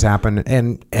that does happen.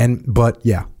 But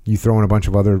yeah, you throw in a bunch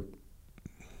of other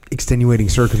extenuating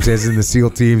circumstances in the SEAL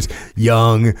teams,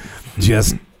 young,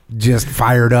 just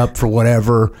fired up for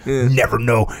whatever. Yeah. Never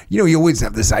know. You always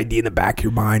have this idea in the back of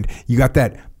your mind. You got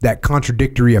that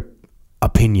contradictory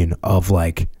opinion of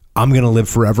like, I'm going to live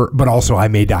forever, but also I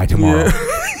may die tomorrow.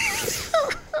 Yeah.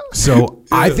 So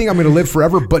I think I'm going to live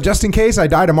forever, but just in case I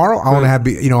die tomorrow, I want to have,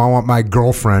 I want my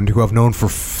girlfriend who I've known for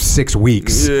 6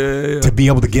 weeks to be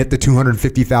able to get the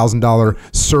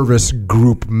 $250,000 service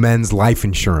group men's life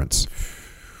insurance.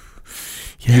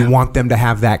 Yeah. You want them to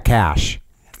have that cash.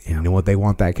 Yeah. You know what they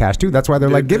want that cash too? That's why they're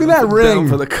like, give me that ring.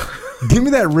 Give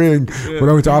me that ring. Yeah. When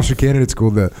I went to officer candidate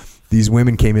school, these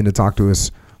women came in to talk to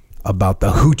us about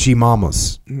the hoochie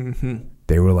mamas. Mm-hmm.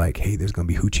 They were like, hey, there's going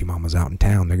to be hoochie mamas out in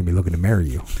town. They're going to be looking to marry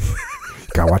you.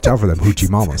 Got to watch out for them hoochie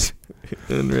mamas.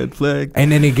 And red flag.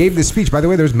 And then they gave this speech. By the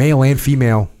way, there's male and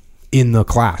female in the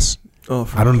class. Oh,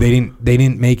 they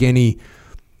didn't make any.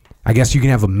 I guess you can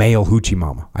have a male hoochie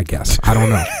mama, I guess. I don't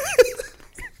know.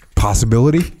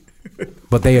 Possibility.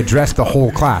 But they addressed the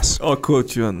whole class. I'll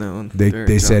quote you on that one.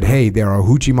 They said, hey, there are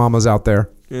hoochie mamas out there.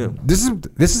 Yeah. This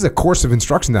is a course of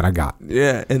instruction that I got.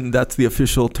 Yeah, and that's the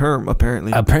official term,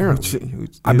 apparently. I bet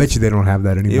you they don't have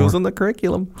that anymore. It was on the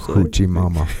curriculum. So hoochie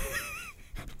mama.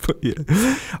 But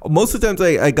yeah. Most of the times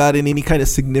I got in any kind of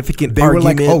significant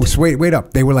argument. They were like, wait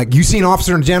up. They were like, you seen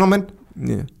Officer and Gentleman?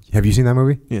 Yeah. Have you seen that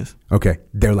movie? Yes. Okay.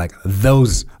 They're like,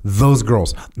 those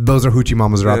girls, those are hoochie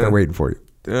mamas that are out there waiting for you.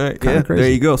 Yeah, there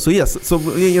you go. So yes,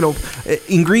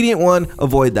 ingredient one,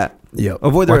 avoid that. Yeah,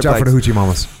 avoid the watch out for the hoochie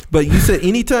mamas. But you said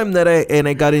anytime that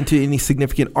I got into any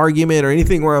significant argument or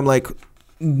anything where I'm like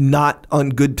not on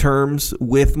good terms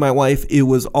with my wife, it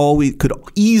was always could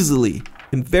easily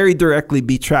and very directly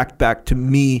be tracked back to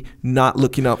me not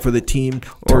looking out for the team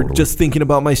or just thinking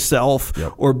about myself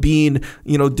or being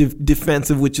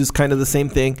defensive, which is kind of the same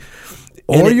thing.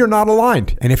 Or you're not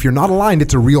aligned. And if you're not aligned,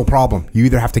 it's a real problem. You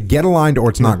either have to get aligned or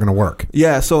it's not going to work.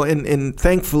 Yeah. So, and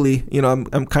thankfully, I'm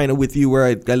kind of with you where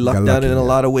I lucked out in a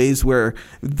lot of ways where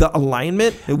the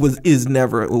alignment has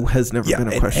never been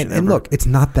a question. And look, it's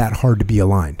not that hard to be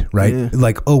aligned, right? Yeah.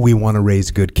 Like, we want to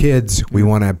raise good kids. We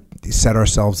want to set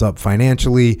ourselves up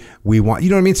financially. We want, you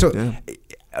know what I mean? So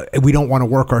we don't want to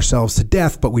work ourselves to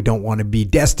death, but we don't want to be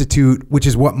destitute, which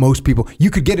is what most people,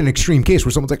 you could get an extreme case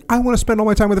where someone's like, I want to spend all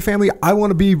my time with the family. I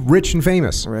want to be rich and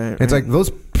famous. Right. It's like, those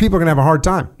people are going to have a hard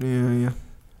time. Yeah.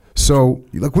 So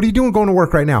like, what are you doing going to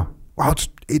work right now? Well,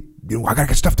 I got to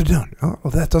get stuff to do. Oh,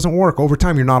 well, that doesn't work. Over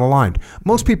time, you're not aligned.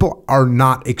 Most people are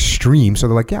not extreme. So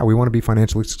they're like, we want to be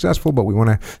financially successful, but we want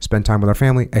to spend time with our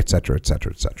family, et cetera, et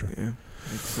cetera, et cetera. Yeah,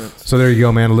 makes sense. So there you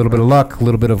go, man. A little bit of luck, a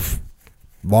little bit of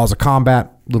laws of combat,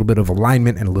 a little bit of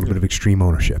alignment, and a little bit of extreme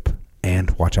ownership.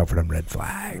 And watch out for them red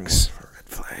flags. Red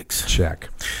flags. Check.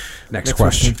 Next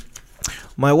question.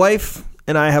 My wife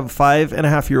and I have a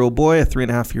 5.5-year-old boy, a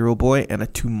 3.5-year-old boy, and a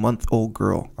 2-month-old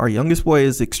girl. Our youngest boy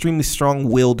is an extremely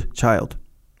strong-willed child,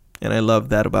 and I love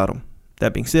that about him.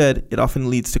 That being said, it often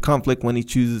leads to conflict when he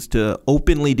chooses to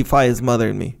openly defy his mother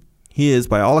and me. He is,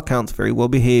 by all accounts, very well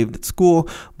behaved at school,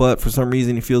 but for some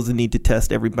reason he feels the need to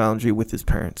test every boundary with his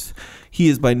parents. He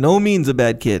is by no means a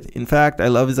bad kid. In fact, I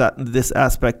love this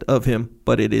aspect of him,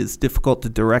 but it is difficult to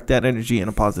direct that energy in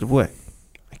a positive way.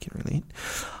 I can relate.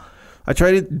 I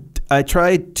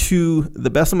try to the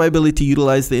best of my ability to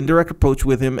utilize the indirect approach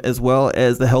with him as well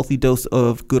as the healthy dose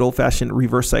of good old-fashioned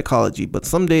reverse psychology. But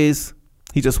some days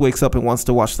he just wakes up and wants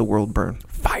to watch the world burn.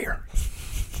 Fire.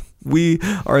 We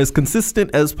are as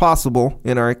consistent as possible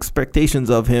in our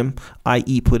expectations of him,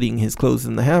 i.e. putting his clothes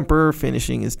in the hamper,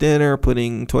 finishing his dinner,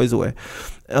 putting toys away.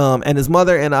 And his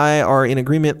mother and I are in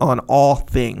agreement on all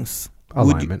things.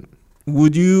 Alignment.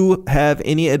 Would you have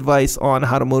any advice on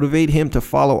how to motivate him to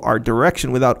follow our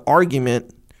direction without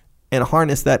argument and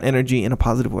harness that energy in a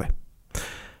positive way?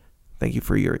 Thank you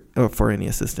for any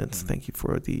assistance. Thank you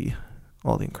for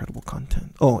all the incredible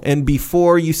content. Oh, and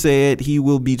before you say it, he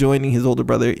will be joining his older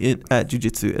brother at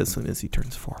jiu-jitsu as soon as he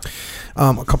turns 4.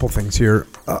 A couple things here.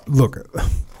 Look,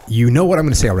 you know what I'm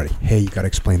going to say already. Hey, you got to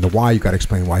explain the why. You got to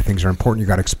explain why things are important. You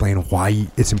got to explain why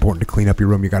it's important to clean up your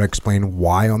room. You got to explain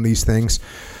why on these things.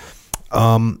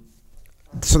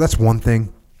 So that's one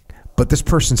thing. But this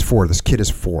person's 4. This kid is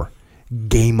 4.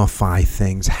 Gamify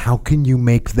things. How can you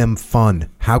make them fun?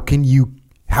 How can you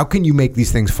make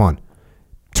these things fun?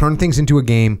 Turn things into a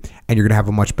game, and you're going to have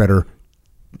a much better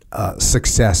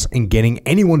success in getting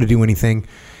anyone to do anything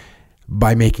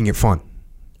by making it fun.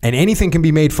 And anything can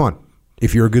be made fun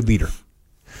if you're a good leader.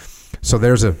 So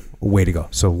there's a way to go.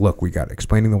 So look, we got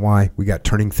explaining the why. We got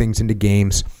turning things into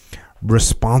games.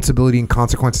 Responsibility and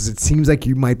consequences. It seems like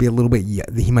he might be a little bit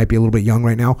young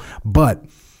right now, but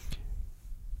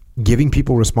giving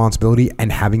people responsibility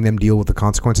and having them deal with the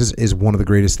consequences is one of the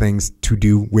greatest things to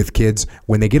do with kids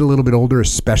when they get a little bit older,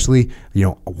 especially,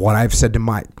 what I've said to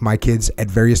my kids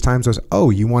at various times was, oh,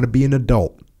 you want to be an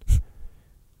adult.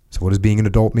 So what does being an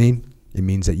adult mean? It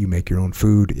means that you make your own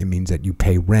food. It means that you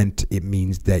pay rent. It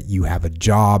means that you have a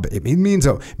job. It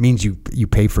means you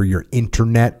pay for your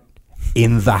internet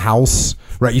in the house,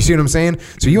 right? You see what I'm saying?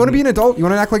 So you want to be an adult? You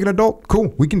want to act like an adult?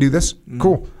 Cool. We can do this.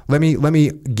 Cool. Let me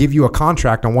give you a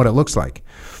contract on what it looks like.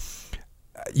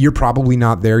 You're probably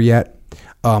not there yet.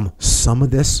 Some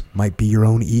of this might be your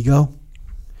own ego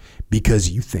because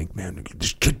you think, man,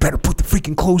 this kid better put the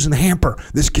freaking clothes in the hamper.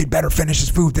 This kid better finish his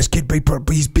food. This kid,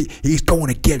 he's going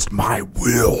against my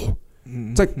will.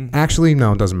 It's like, actually,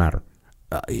 no, it doesn't matter.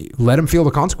 Let him feel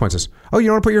the consequences. Oh, you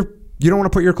don't want to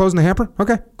put your clothes in the hamper?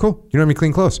 Okay, cool. You don't have any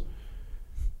clean clothes.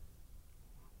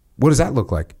 What does that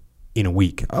look like in a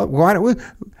week? Well,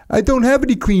 I don't have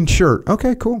any clean shirt.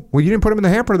 Okay, cool. Well, you didn't put them in the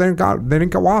hamper. They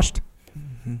didn't get washed.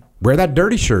 Wear that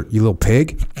dirty shirt, you little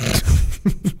pig.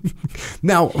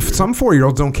 Now, some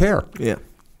 4-year-olds don't care. Yeah.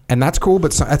 And that's cool,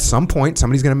 but at some point,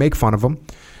 somebody's going to make fun of them.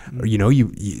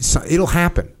 It'll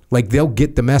happen. Like, they'll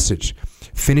get the message.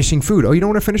 Finishing food. Oh, you don't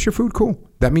want to finish your food? Cool.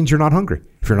 That means you're not hungry.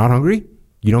 If you're not hungry,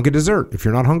 you don't get dessert. If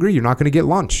you're not hungry, you're not going to get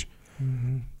lunch.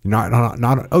 You're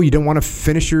not. Oh, you don't want to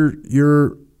finish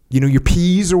your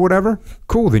peas or whatever?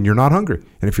 Cool, then you're not hungry.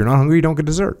 And if you're not hungry, you don't get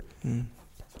dessert.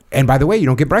 And by the way, you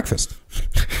don't get breakfast.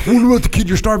 What about the kid?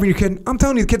 You're starving your kid? I'm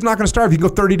telling you, the kid's not going to starve. You can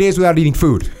go 30 days without eating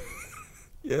food.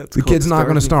 Yeah, the kid's not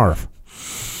going to starve.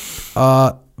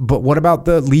 But what about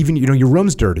the leaving? Your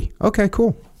room's dirty. Okay,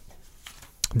 cool.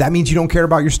 That means you don't care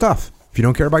about your stuff. If you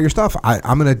don't care about your stuff,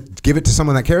 I'm going to give it to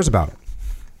someone that cares about it.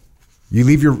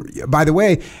 By the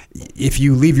way, if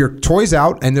you leave your toys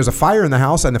out and there's a fire in the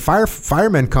house and the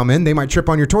firemen come in, they might trip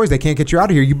on your toys. They can't get you out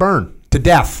of here. You burn to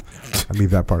death. I leave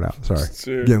that part out. Sorry.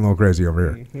 Sure. Getting a little crazy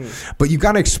over here. But you've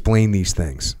got to explain these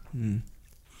things.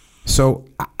 So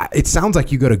it sounds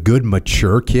like you got a good,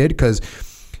 mature kid because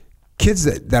kids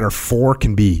that are 4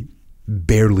 can be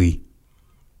barely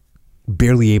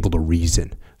able to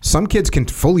reason. Some kids can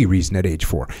fully reason at age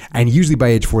 4. And usually by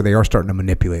age 4, they are starting to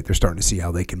manipulate. They're starting to see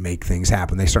how they can make things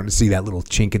happen. They're starting to see that little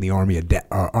chink in the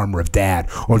armor of dad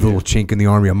or the little chink in the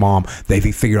armor of mom. They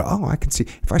figure, oh, I can see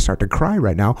if I start to cry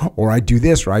right now or I do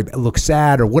this or I look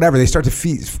sad or whatever. They start to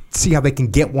see how they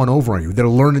can get one over on you. They're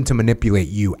learning to manipulate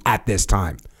you at this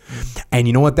time. And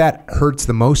you know what? That hurts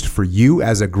the most for you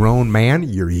as a grown man?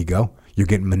 Your ego. You're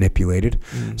getting manipulated.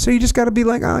 So you just got to be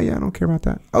like, oh, yeah, I don't care about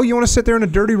that. Oh, you want to sit there in a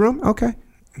dirty room? Okay.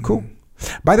 Cool.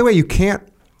 By the way, you can't,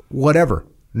 whatever.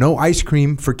 No ice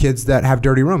cream for kids that have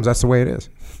dirty rooms. That's the way it is.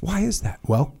 Why is that?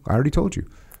 Well, I already told you.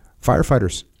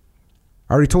 Firefighters.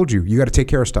 I already told you. You got to take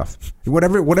care of stuff.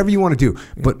 Whatever you want to do.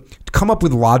 But come up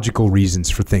with logical reasons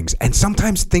for things. And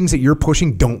sometimes things that you're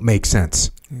pushing don't make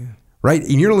sense. Yeah. Right?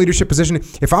 And you're in a leadership position.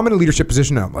 If I'm in a leadership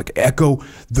position, I'm like, Echo,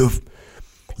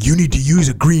 you need to use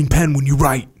a green pen when you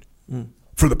write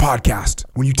for the podcast,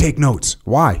 when you take notes.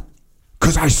 Why?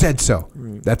 Because I said so.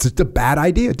 That's just a bad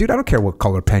idea. Dude, I don't care what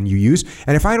color pen you use.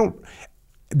 And if I don't,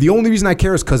 the only reason I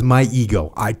care is because my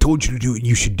ego. I told you to do it,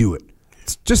 you should do it.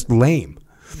 It's just lame.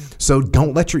 So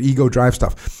don't let your ego drive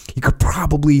stuff. You could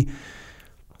probably,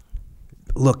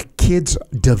 look, kids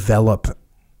develop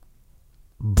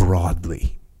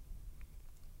broadly.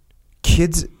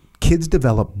 Kids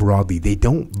develop broadly. They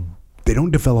don't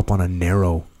develop on a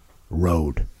narrow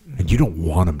road, and you don't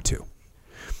want them to.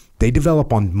 They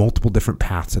develop on multiple different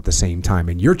paths at the same time,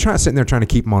 and you're sitting there trying to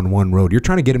keep them on one road. You're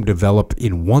trying to get them to develop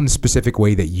in one specific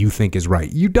way that you think is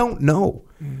right. You don't know.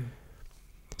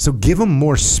 So give them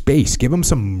more space. Give them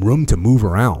some room to move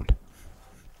around.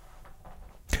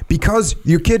 Because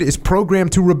your kid is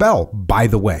programmed to rebel, by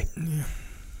the way. Yeah.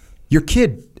 Your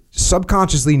kid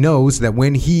subconsciously knows that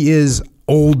when he is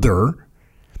older,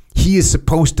 he is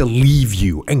supposed to leave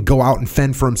you and go out and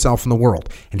fend for himself in the world.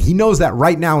 And he knows that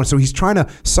right now. And so he's trying to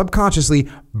subconsciously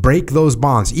break those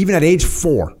bonds, even at age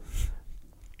 4.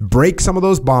 Break some of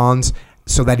those bonds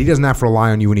so that he doesn't have to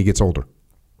rely on you when he gets older.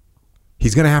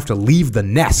 He's going to have to leave the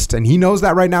nest. And he knows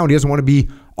that right now. And he doesn't want to be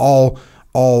all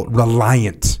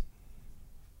reliant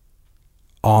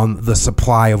on the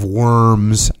supply of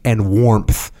worms and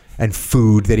warmth and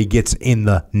food that he gets in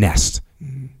the nest.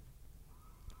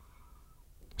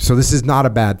 So this is not a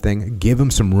bad thing. Give him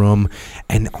some room.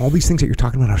 And all these things that you're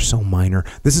talking about are so minor.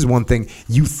 This is one thing.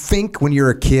 You think when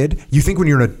you're a kid, you think when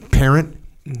you're a parent,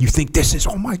 you think this is,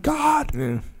 oh my God.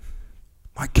 Yeah.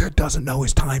 My kid doesn't know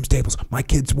his times tables. My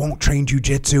kids won't train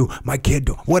jiu-jitsu. My kid,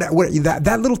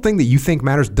 that little thing that you think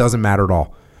matters doesn't matter at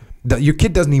all. Your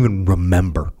kid doesn't even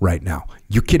remember right now.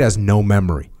 Your kid has no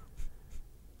memory.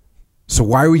 So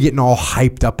why are we getting all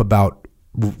hyped up about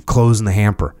clothes in the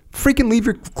hamper? Freaking leave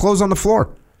your clothes on the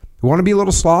floor. You want to be a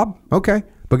little slob? Okay.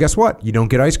 But guess what? You don't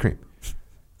get ice cream.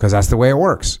 Because that's the way it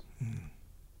works.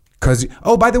 Because,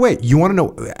 oh, by the way, you want to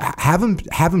know, have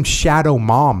him shadow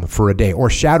mom for a day or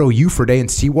shadow you for a day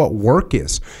and see what work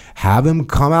is. Have him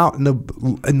come out in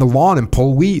the lawn and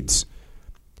pull weeds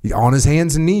on his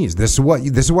hands and knees. This is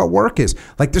what work is.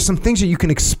 Like, there's some things that you can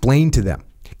explain to them.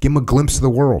 Give them a glimpse of the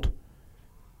world.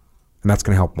 And that's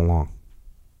going to help them along.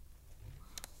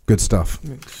 Good stuff.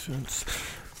 Makes sense.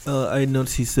 I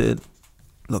noticed he said,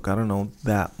 look, I don't know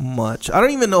that much. I don't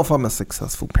even know if I'm a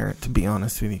successful parent, to be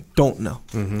honest with you. Don't know.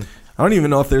 Mm-hmm. I don't even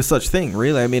know if there's such thing,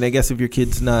 really. I mean, I guess if your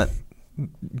kid's not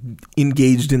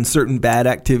engaged in certain bad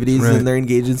activities and they're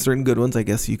engaged in certain good ones, I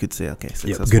guess you could say, okay,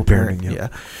 successful good parent.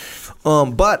 Parenting,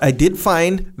 yeah. But I did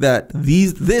find that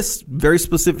this very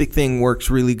specific thing works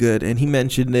really good. And he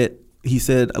mentioned it. He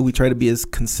said, we try to be as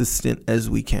consistent as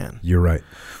we can. You're right.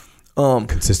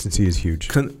 Consistency is huge.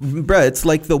 Bruh, it's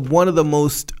like one of the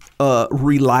most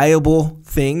reliable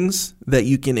things that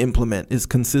you can implement is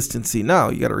consistency. Now,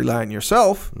 you got to rely on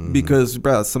yourself because,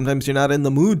 bruh, sometimes you're not in the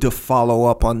mood to follow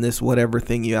up on this whatever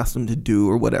thing you asked them to do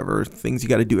or whatever things you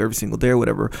got to do every single day or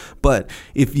whatever. But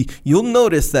if you'll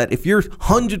notice that if you're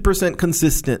 100%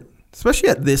 consistent, especially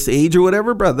at this age or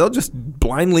whatever, bro, they'll just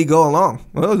blindly go along.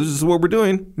 Well, this is what we're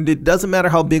doing. It doesn't matter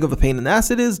how big of a pain in the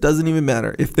ass it is. Doesn't even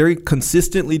matter. If they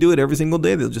consistently do it every single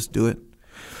day, they'll just do it.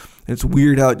 And it's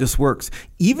weird how it just works.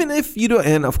 Even if you don't,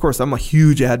 and of course, I'm a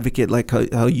huge advocate, like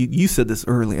how you said this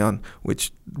early on,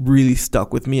 which really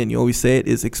stuck with me, and you always say it,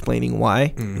 is explaining why,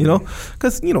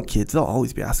 Because, kids, they'll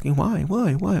always be asking why,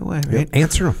 right? Yeah,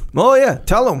 answer them. Oh, yeah,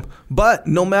 tell them. But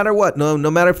no matter what, no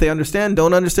matter if they understand,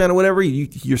 don't understand, or whatever,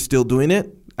 you're still doing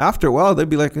it. After a while, they'll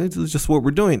be like, this is just what we're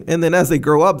doing. And then as they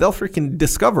grow up, they'll freaking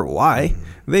discover why.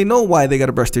 They know why they got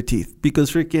to brush their teeth.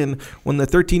 Because freaking when they're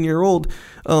 13 years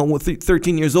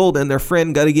old and their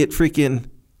friend got to get freaking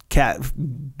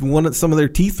some of their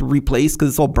teeth replaced because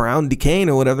it's all brown, decaying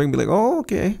or whatever, and be like, oh,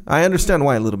 okay. I understand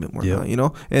why a little bit more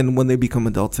now, And when they become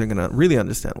adults, they're going to really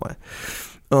understand why.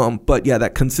 But yeah,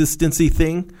 that consistency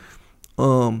thing,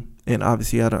 and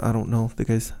obviously I don't know the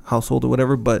guy's household or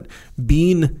whatever, but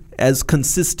being as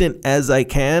consistent as I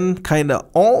can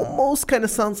almost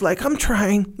sounds like I'm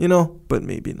trying, but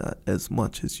maybe not as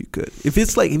much as you could. If you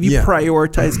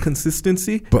prioritize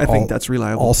consistency, but I think that's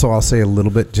reliable. Also, I'll say a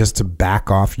little bit just to back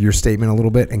off your statement a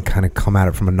little bit and kind of come at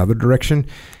it from another direction.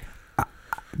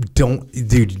 Don't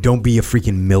be a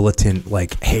freaking militant,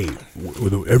 like, hey,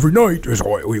 every night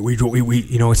we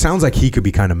it sounds like he could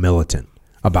be kind of militant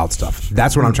about stuff.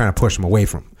 That's what I'm trying to push him away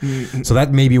from. So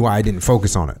that may be why I didn't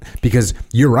focus on it, because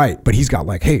you're right, but he's got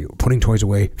like, hey, putting toys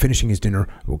away, finishing his dinner,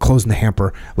 closing the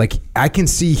hamper. Like, I can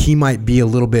see he might be a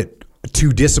little bit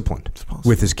too disciplined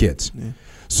with his kids. Yeah.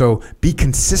 So be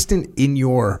consistent in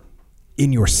your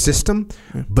system,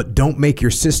 but don't make your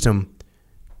system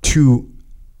too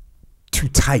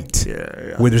tight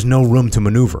where there's no room to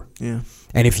maneuver. Yeah.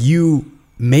 And if you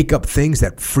make up things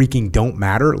that freaking don't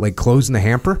matter, like closing the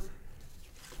hamper,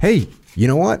 hey, you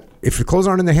know what? If the clothes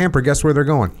aren't in the hamper, guess where they're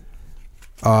going?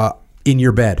 In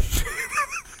your bed.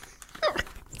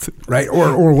 right?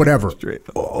 Or whatever.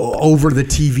 Over the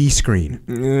TV screen.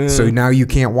 Yeah. So now you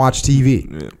can't watch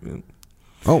TV. Yeah.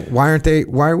 Oh, why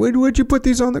would you put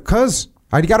these on the, cause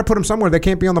I got to put them somewhere. They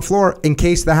can't be on the floor in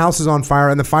case the house is on fire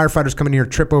and the firefighters come in here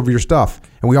and trip over your stuff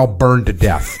and we all burn to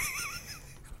death.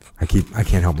 I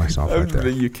can't help myself right there.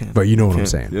 You can. But you know what I'm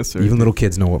saying. Yes, sir. Even little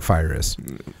kids know what fire is.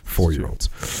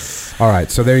 4-year-olds. All right,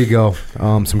 so there you go.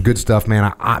 Some good stuff,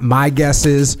 man. My guess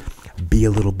is be a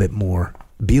little bit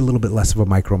less of a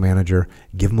micromanager.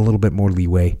 Give them a little bit more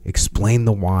leeway. Explain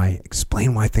the why.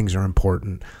 Explain why things are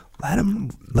important. Let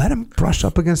them brush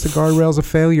up against the guardrails of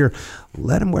failure.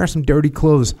 Let them wear some dirty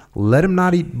clothes. Let them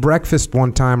not eat breakfast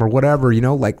one time or whatever.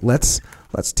 Like let's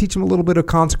teach them a little bit of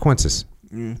consequences.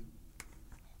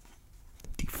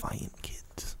 Defiant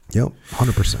kids. Yep,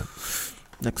 100%.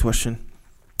 Next question.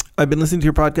 I've been listening to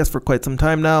your podcast for quite some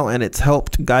time now, and it's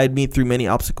helped guide me through many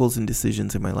obstacles and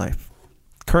decisions in my life.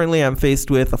 Currently, I'm faced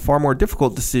with a far more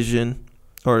difficult decisions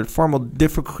that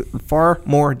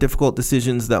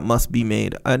must be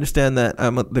made. I understand that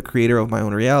I'm the creator of my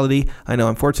own reality. I know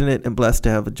I'm fortunate and blessed to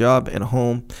have a job and a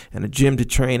home and a gym to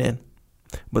train in,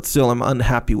 but still I'm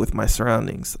unhappy with my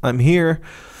surroundings.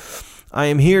 I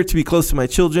am here to be close to my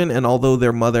children, and although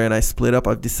their mother and I split up,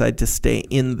 I've decided to stay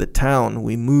in the town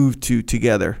we moved to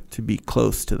together to be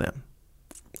close to them.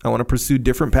 I want to pursue a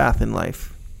different path in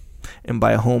life and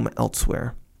buy a home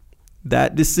elsewhere.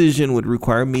 That decision would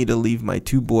require me to leave my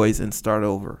 2 boys and start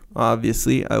over.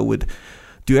 Obviously, I would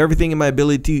do everything in my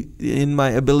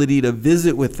ability to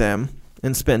visit with them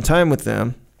and spend time with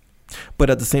them, but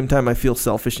at the same time, I feel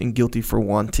selfish and guilty for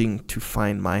wanting to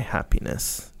find my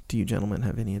happiness. Do you gentlemen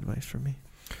have any advice for me?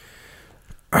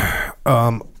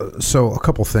 So a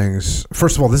couple things.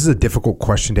 First of all, this is a difficult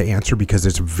question to answer because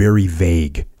it's very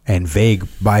vague. And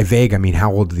by vague, I mean,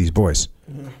 how old are these boys?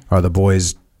 Mm-hmm. Are the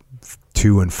boys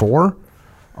 2 and 4?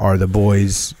 Are the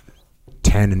boys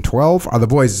 10 and 12? Are the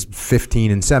boys 15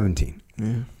 and 17?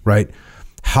 Mm-hmm. Right?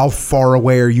 How far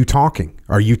away are you talking?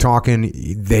 Are you talking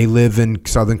they live in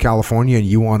Southern California and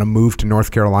you want to move to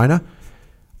North Carolina?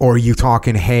 Or are you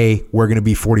talking, hey, we're going to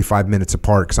be 45 minutes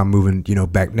apart because I'm moving,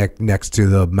 back next to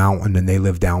the mountain and they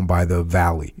live down by the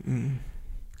valley?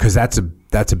 Because that's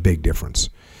a big difference.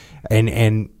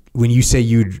 And when you say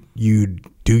you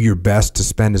do your best to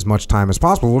spend as much time as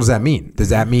possible, what does that mean? Does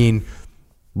that mean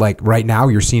like right now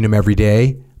you're seeing them every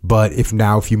day, but if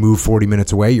you move 40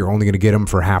 minutes away, you're only going to get them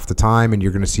for half the time and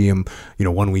you're going to see them,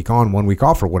 1 week on, 1 week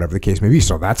off or whatever the case may be.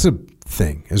 So that's a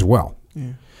thing as well.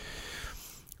 Yeah.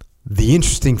 The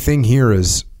interesting thing here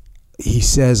is he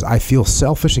says, I feel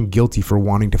selfish and guilty for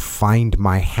wanting to find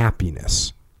my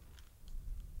happiness.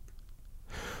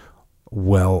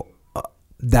 Well,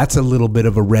 that's a little bit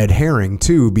of a red herring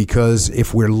too, because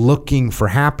if we're looking for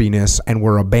happiness and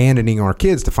we're abandoning our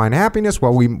kids to find happiness,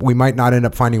 well, we might not end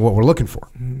up finding what we're looking for.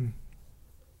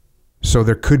 So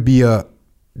there could be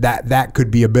that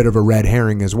could be a bit of a red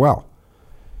herring as well.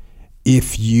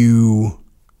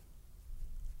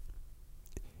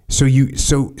 So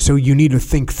you need to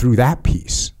think through that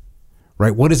piece,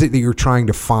 right? What is it that you're trying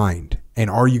to find, and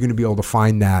are you going to be able to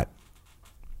find that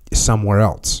somewhere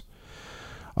else?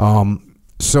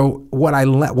 So what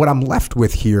I'm left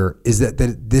with here is that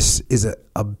this is a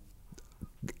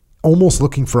almost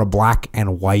looking for a black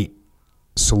and white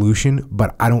solution,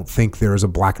 but I don't think there is a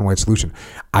black and white solution.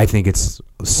 I think it's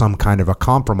some kind of a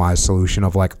compromise solution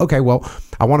of like, okay, well,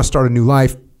 I want to start a new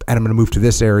life. And I'm going to move to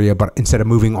this area, but instead of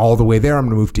moving all the way there, I'm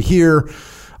going to move to here.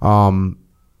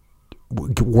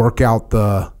 Work out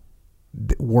the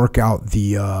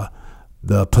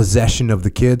possession of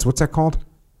the kids. What's that called?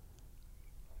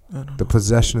 The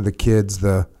possession of the kids.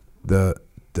 The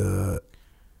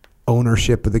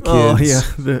ownership of the kids. Oh yeah,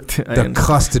 the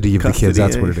custody of the kids.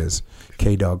 That's what it is.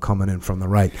 K-Dog coming in from the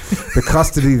right. The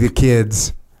custody of the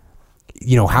kids.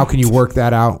 How can you work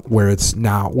that out where it's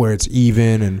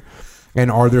even and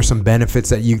are there some benefits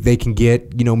that they can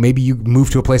get? Maybe you move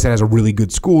to a place that has a really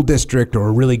good school district or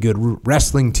a really good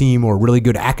wrestling team or a really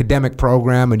good academic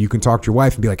program, and you can talk to your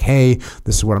wife and be like, hey,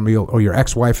 this is what I'm able, or your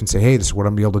ex-wife and say, hey, this is what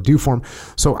I'm able to do for them.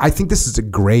 So I think this is a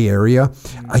gray area.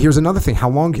 Here's another thing. How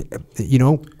long,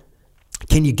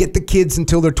 can you get the kids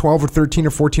until they're 12 or 13 or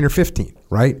 14 or 15,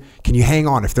 right? Can you hang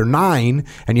on? If they're 9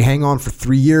 and you hang on for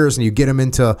 3 years and you get them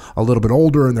into a little bit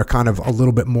older and they're kind of a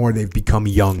little bit more, they've become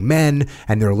young men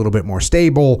and they're a little bit more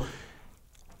stable,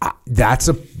 that's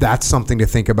something to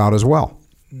think about as well.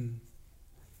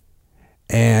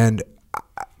 And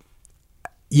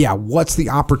yeah, what's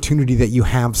the opportunity that you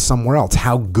have somewhere else?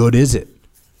 How good is it?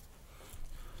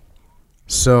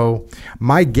 So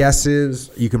my guess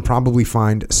is you can probably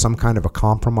find some kind of a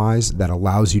compromise that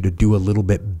allows you to do a little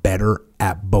bit better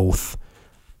at both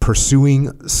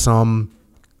pursuing some,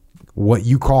 what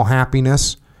you call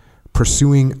happiness,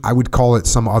 pursuing, I would call it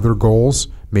some other goals.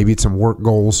 Maybe it's some work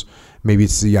goals. Maybe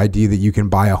it's the idea that you can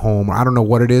buy a home. I don't know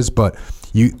what it is, but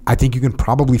I think you can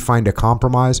probably find a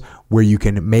compromise where you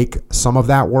can make some of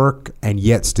that work and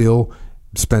yet still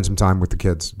spend some time with the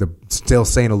kids. Still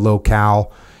stay in a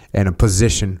locale and a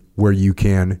position where you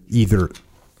can either,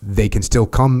 they can still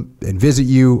come and visit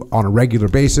you on a regular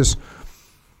basis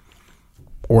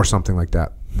or something like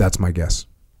that. That's my guess.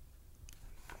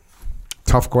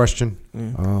 Tough question.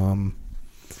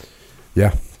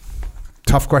 Yeah.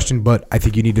 Tough question, but I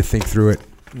think you need to think through it.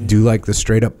 Do like the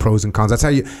straight up pros and cons. That's how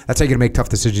you can make tough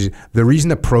decisions. The reason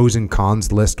the pros and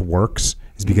cons list works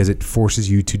is because it forces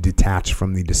you to detach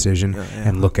from the decision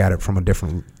and look at it from a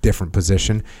different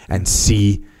position and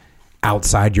see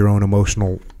outside your own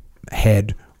emotional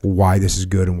head why this is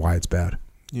good and why it's bad.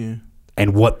 Yeah.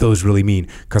 And what those really mean.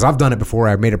 Because I've done it before.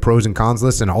 I made a pros and cons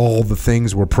list and all the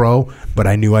things were pro, but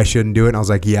I knew I shouldn't do it. And I was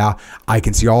like, yeah, I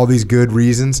can see all these good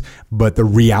reasons, but the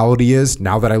reality is,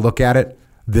 now that I look at it,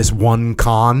 this one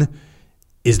con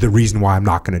is the reason why I'm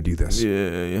not going to do this.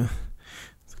 Yeah.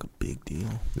 It's like a big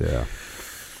deal. Yeah.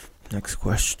 Next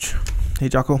question. Hey,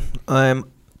 Jocko.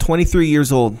 I'm 23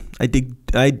 years old. I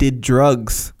did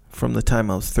drugs from the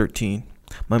time I was 13.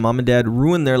 My mom and dad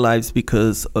ruined their lives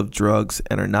because of drugs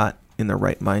and are not in their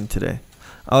right mind today.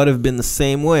 I would have been the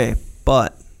same way,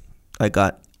 but I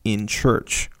got in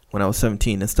church when I was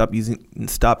 17 and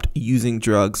stopped using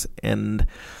drugs and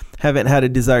haven't had a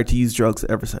desire to use drugs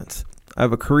ever since. I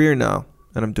have a career now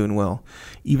and I'm doing well.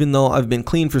 Even though I've been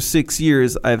clean for 6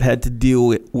 years, I've had to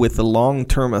deal with the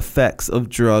long-term effects of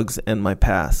drugs and my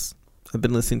past. I've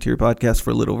been listening to your podcast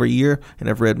for a little over a year and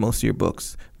I've read most of your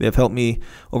books. They have helped me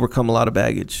overcome a lot of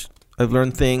baggage. I've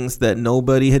learned things that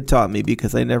nobody had taught me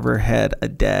because I never had a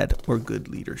dad or good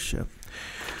leadership.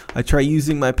 I try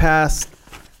using my past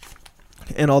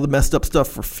and all the messed up stuff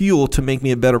for fuel to make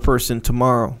me a better person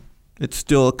tomorrow. It's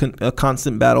still a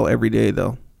constant battle every day,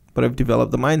 though. But I've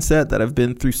developed the mindset that I've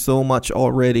been through so much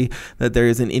already that there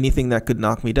isn't anything that could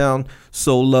knock me down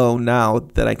so low now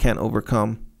that I can't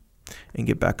overcome and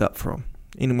get back up from.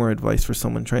 Any more advice for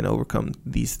someone trying to overcome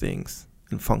these things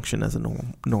and function as a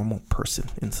normal person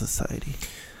in society?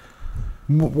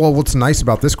 Well, what's nice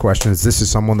about this question is this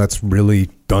is someone that's really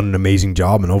done an amazing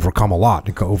job and overcome a lot.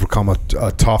 Overcome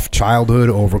a tough childhood,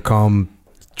 overcome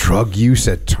drug use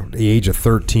at the age of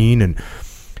 13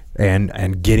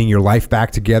 and getting your life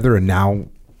back together and now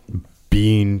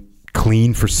being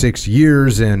clean for 6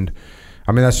 years. And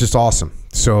I mean, that's just awesome.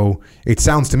 So it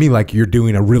sounds to me like you're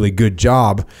doing a really good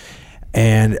job.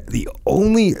 And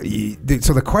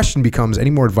so the question becomes, any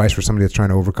more advice for somebody that's trying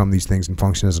to overcome these things and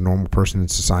function as a normal person in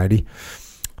society?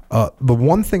 The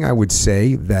one thing I would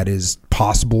say that is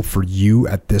possible for you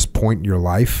at this point in your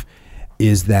life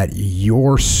is that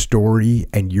your story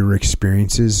and your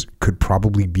experiences could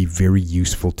probably be very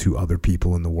useful to other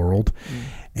people in the world.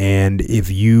 And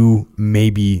if you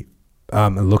maybe,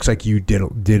 it looks like you did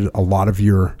a lot of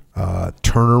your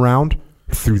turnaround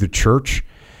through the church.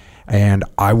 And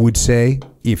I would say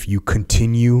if you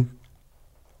continue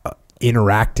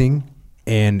interacting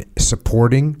and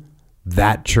supporting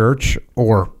that church,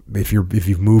 or if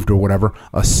you've moved or whatever,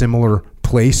 a similar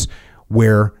place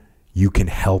where you can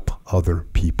help other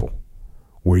people,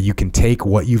 where you can take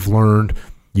what you've learned,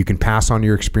 you can pass on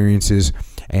your experiences,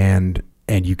 and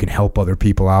you can help other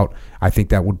people out. I think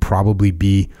that would probably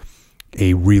be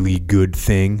a really good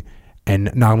thing.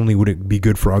 And not only would it be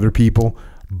good for other people,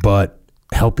 but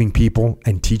helping people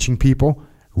and teaching people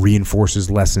reinforces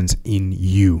lessons in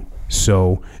you.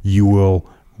 So you will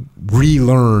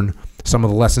relearn some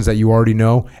of the lessons that you already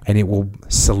know, and it will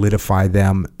solidify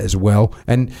them as well.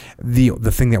 And the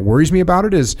thing that worries me about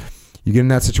it is you get in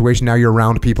that situation, now you're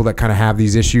around people that kind of have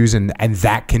these issues, and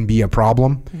that can be a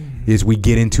problem. Is we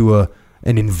get into an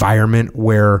environment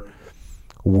where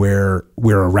we're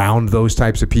around those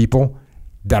types of people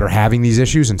that are having these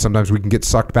issues, and sometimes we can get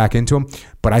sucked back into them.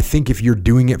 But I think if you're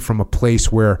doing it from a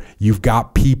place where you've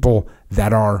got people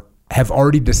that have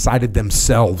already decided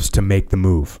themselves to make the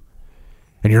move,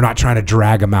 and you're not trying to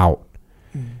drag them out,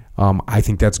 I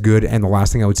think that's good. And the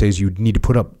last thing I would say is you need to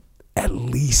put up at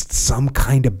least some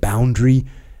kind of boundary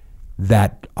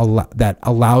that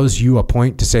allows you a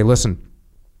point to say, listen,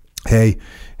 hey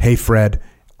Fred,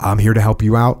 I'm here to help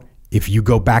you out. If you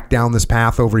go back down this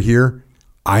path over here,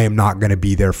 I am not going to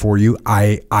be there for you.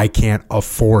 I can't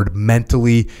afford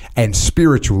mentally and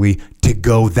spiritually to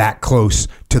go that close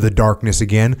to the darkness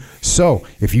again. So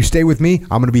if you stay with me,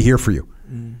 I'm going to be here for you.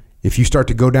 If you start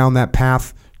to go down that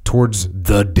path towards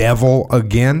the devil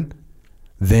again,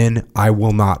 then I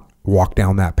will not walk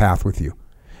down that path with you.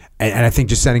 And I think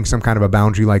just setting some kind of a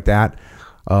boundary like that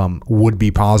would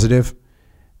be positive,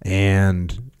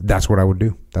 and that's what I would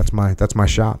do. That's my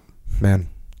shot, man.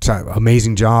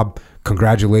 Amazing job.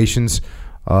 Congratulations.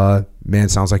 Man,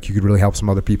 sounds like you could really help some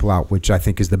other people out, which I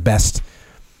think is the best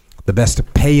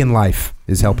pay in life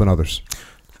is helping others.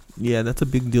 Yeah, that's a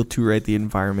big deal too, right? The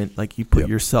environment, like you put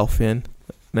yourself in,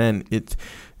 man.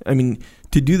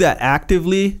 To do that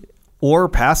actively or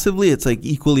passively, it's like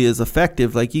equally as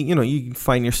effective. Like you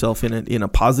find yourself in a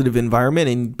positive environment,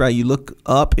 and bro, you look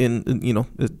up in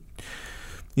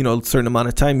a certain amount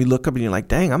of time, you look up and you're like,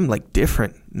 dang, I'm like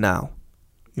different now.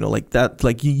 Like that,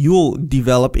 like you'll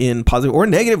develop in positive or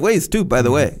negative ways too, by the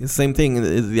way. The same thing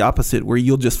is the opposite, where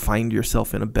you'll just find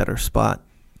yourself in a better spot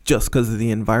just because of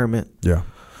the environment. Yeah.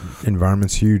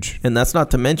 Environment's huge. And that's not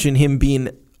to mention him being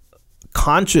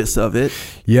conscious of it.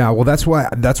 Yeah. Well, that's why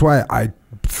I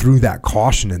threw that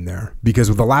caution in there,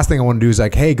 because the last thing I want to do is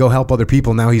like, hey, go help other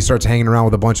people. Now he starts hanging around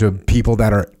with a bunch of people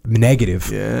that are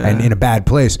negative and in a bad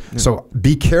place. Yeah. So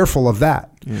be careful of that.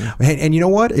 Yeah. And you know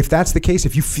what? If that's the case,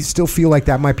 if you still feel like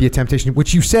that might be a temptation,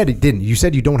 which you said it didn't. You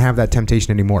said you don't have that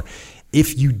temptation anymore.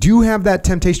 If you do have that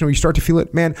temptation or you start to feel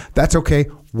it, man, that's okay.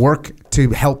 Work to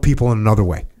help people in another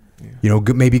way. Yeah.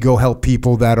 Maybe go help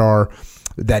people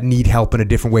that need help in a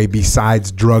different way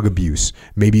besides drug abuse.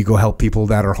 Maybe you go help people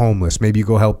that are homeless. Maybe you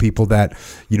go help people that,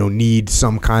 need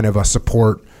some kind of a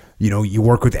support. You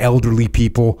work with elderly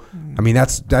people. I mean,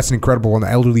 that's an incredible one. The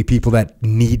elderly people that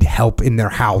need help in their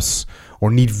house or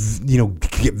need,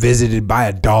 get visited by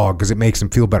a dog because it makes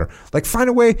them feel better. Like, find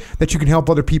a way that you can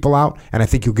help other people out, and I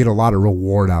think you'll get a lot of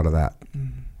reward out of that.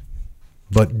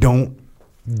 But don't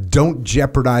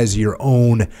jeopardize your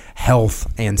own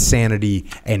health and sanity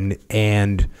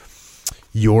and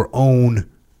your own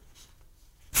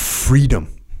freedom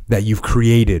that you've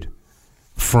created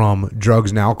from drugs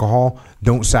and alcohol.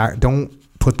 Don't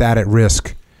put that at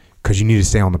risk, because you need to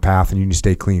stay on the path and you need to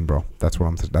stay clean, bro. That's what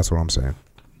I'm saying.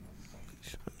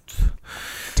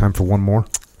 Time for one more.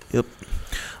 Yep.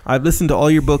 I've listened to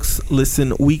all your books,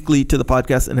 listen weekly to the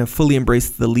podcast, and have fully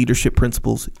embraced the leadership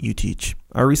principles you teach.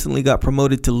 I recently got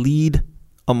promoted to lead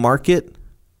a market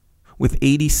with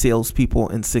 80 salespeople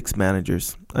and 6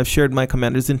 managers. I've shared my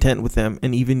commander's intent with them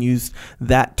and even used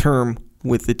that term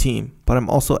with the team. But I'm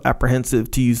also apprehensive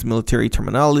to use military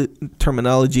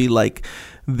terminology like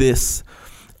this.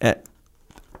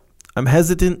 I'm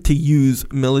hesitant to use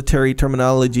military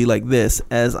terminology like this,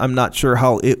 as I'm not sure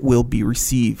how it will be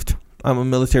received. I'm a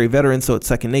military veteran, so it's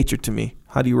second nature to me.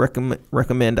 How do you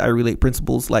recommend I relate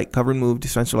principles like cover and move,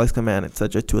 decentralized command,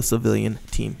 etc. to a civilian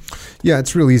team? Yeah,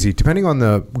 it's real easy. Depending on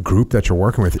the group that you're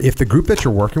working with. If the group that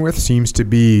you're working with seems to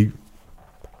be,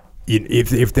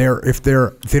 if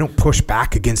they don't push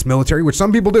back against military, which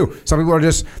some people do. Some people are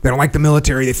just, they don't like the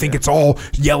military. They think it's all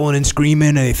yelling and screaming,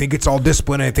 and they think it's all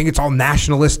discipline, and they think it's all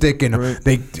nationalistic, and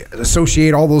they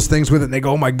associate all those things with it, and they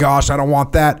go, oh my gosh, I don't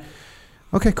want that.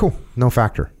 Okay, cool. No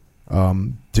factor.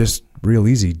 Just real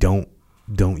easy. Don't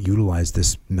utilize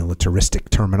this militaristic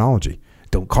terminology.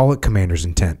 Don't call it commander's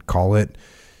intent. Call it,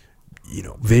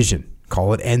 vision.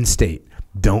 Call it end state.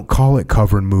 Don't call it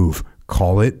cover and move.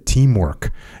 Call it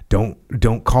teamwork. Don't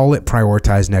call it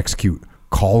prioritize and execute.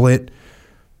 Call it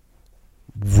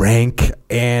rank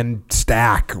and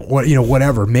stack.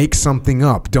 Whatever. Make something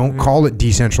up. Don't call it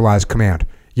decentralized command.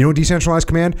 Decentralized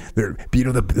command?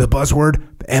 The buzzword,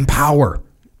 empower.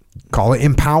 Call it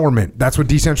empowerment. That's what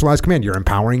decentralized command. You're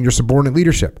empowering your subordinate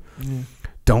leadership.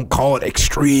 Don't call it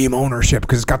extreme ownership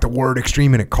because it's got the word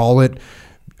extreme in it. Call it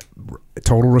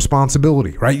total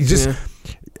responsibility, right?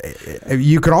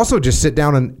 You could also just sit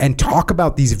down and talk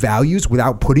about these values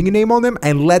without putting a name on them,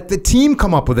 and let the team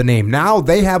come up with a name. Now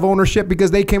they have ownership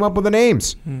because they came up with the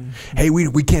names. Hey,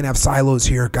 we can't have silos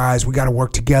here, guys. We got to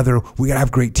work together. We got to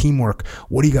have great teamwork.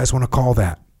 What do you guys want to call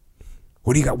that?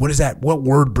 What do you got? What is that? What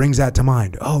word brings that to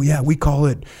mind? Oh yeah, we call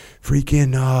it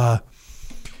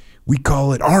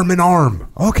arm in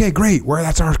arm. Okay, great.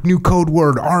 That's our new code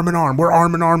word, arm in arm. We're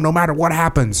arm in arm no matter what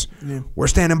happens. Yeah. We're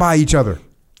standing by each other.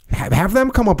 Have them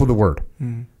come up with a word.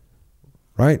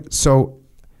 Right? So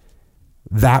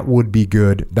that would be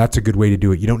good. That's a good way to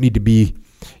do it. You don't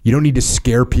need to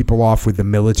scare people off with the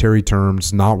military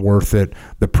terms. Not worth it.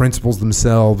 The principles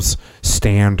themselves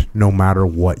stand no matter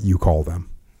what you call them.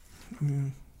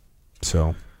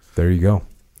 So there you go.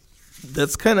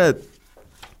 That's kind of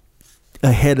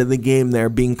ahead of the game there,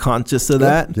 being conscious of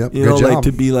that. Yep. Good job. Like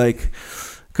to be like,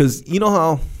 because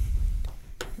how,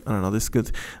 I don't know, this is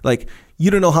good. Like, you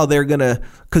don't know how they're going to,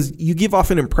 because you give off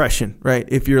an impression, right?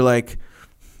 If you're like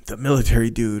the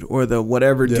military dude or the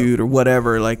whatever dude or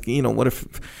whatever, like, what if,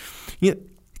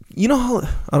 You know how,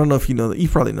 I don't know if you know that, you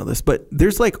probably know this, but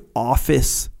there's like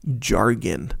office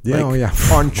jargon. Yeah,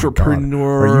 like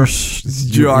entrepreneur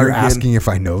jargon. You're asking if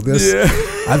I know this? Yeah.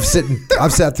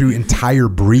 I've sat through entire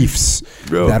briefs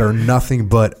that are nothing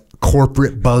but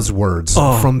corporate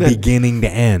buzzwords from beginning to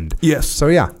end. Yes. So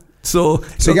yeah. So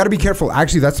you got to be careful.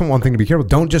 Actually, that's the one thing to be careful.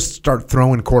 Don't just start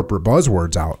throwing corporate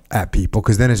buzzwords out at people,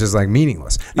 because then it's just like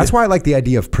meaningless. That's why I like the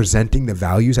idea of presenting the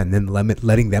values and then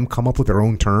letting them come up with their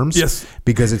own terms. Yes.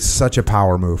 Because it's such a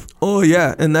power move. Oh,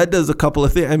 yeah. And that does a couple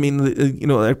of things. I mean,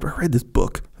 I read this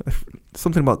book,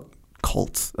 something about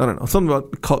cults. I don't know. Something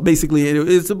about cult. Basically,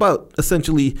 it's about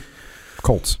essentially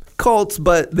cults,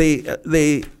 but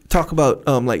they talk about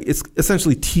like it's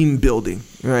essentially team building,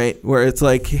 right? Where it's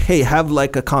like, hey, have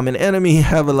like a common enemy,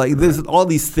 have a like there's all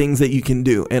these things that you can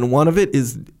do, and one of it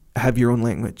is have your own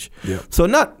language. Yeah. So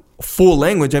not full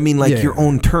language, I mean like your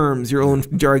own terms, your own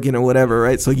jargon or whatever,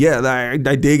 right? So yeah, I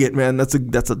dig it, man. That's a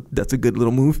good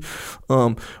little move.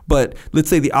 But let's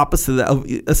say the opposite of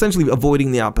that, essentially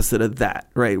avoiding the opposite of that,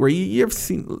 right? Where you ever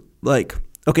seen like,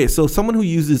 okay, so someone who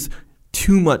uses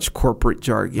too much corporate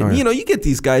jargon. Oh, yeah. You know, you get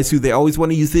these guys who they always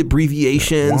want to use the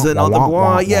abbreviations and all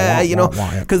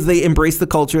the because they embrace the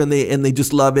culture and they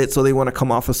just love it, so they want to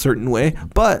come off a certain way.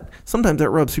 But sometimes that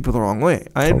rubs people the wrong way.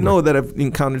 I know that I've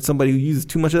encountered somebody who uses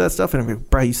too much of that stuff, and I'm like,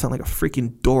 bro, you sound like a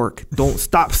freaking dork. Don't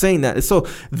stop saying that. So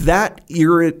that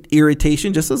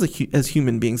irritation, just as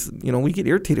human beings, you know, we get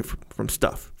irritated from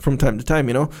stuff from time to time,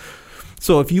 you know.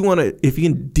 So if you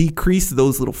can decrease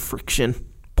those little friction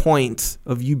points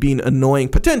of you being annoying,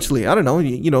 potentially, I don't know,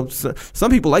 you know, some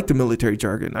people like the military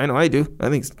jargon. I know I do. I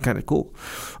think it's kind of cool.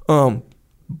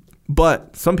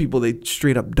 But some people, they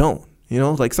straight up don't, you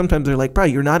know, like sometimes they're like, bro,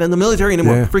 you're not in the military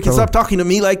anymore. Freaking stop talking to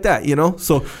me like that, you know?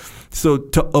 So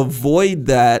to avoid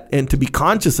that and to be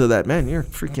conscious of that, man, you're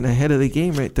freaking ahead of the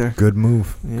game right there. Good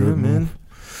move. Yeah, good man.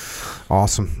 Move.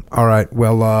 Awesome. All right.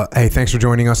 Well, hey, thanks for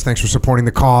joining us. Thanks for supporting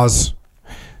the cause.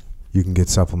 You can get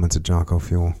supplements at Jocko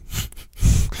Fuel.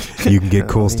 You can get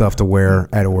cool stuff to wear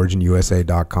at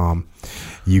originusa.com.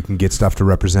 You can get stuff to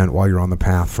represent while you're on the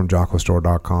path from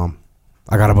jockostore.com.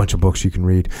 I got a bunch of books you can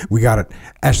read. We got it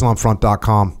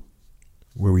echelonfront.com,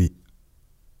 where we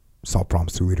solve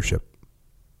problems through leadership.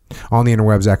 On the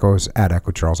interwebs, Echo's at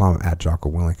Echo Charles. I'm at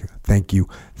Jocko Willink.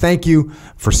 Thank you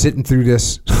for sitting through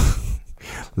this.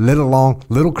 Little long,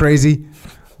 little crazy.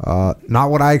 Not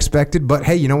what I expected, but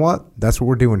hey, you know what? That's what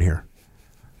we're doing here.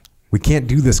 We can't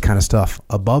do this kind of stuff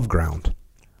above ground.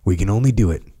 We can only do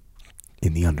it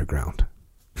in the underground.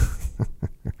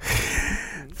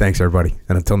 Thanks, everybody.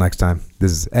 And until next time,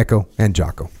 this is Echo and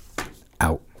Jocko.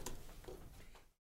 Out.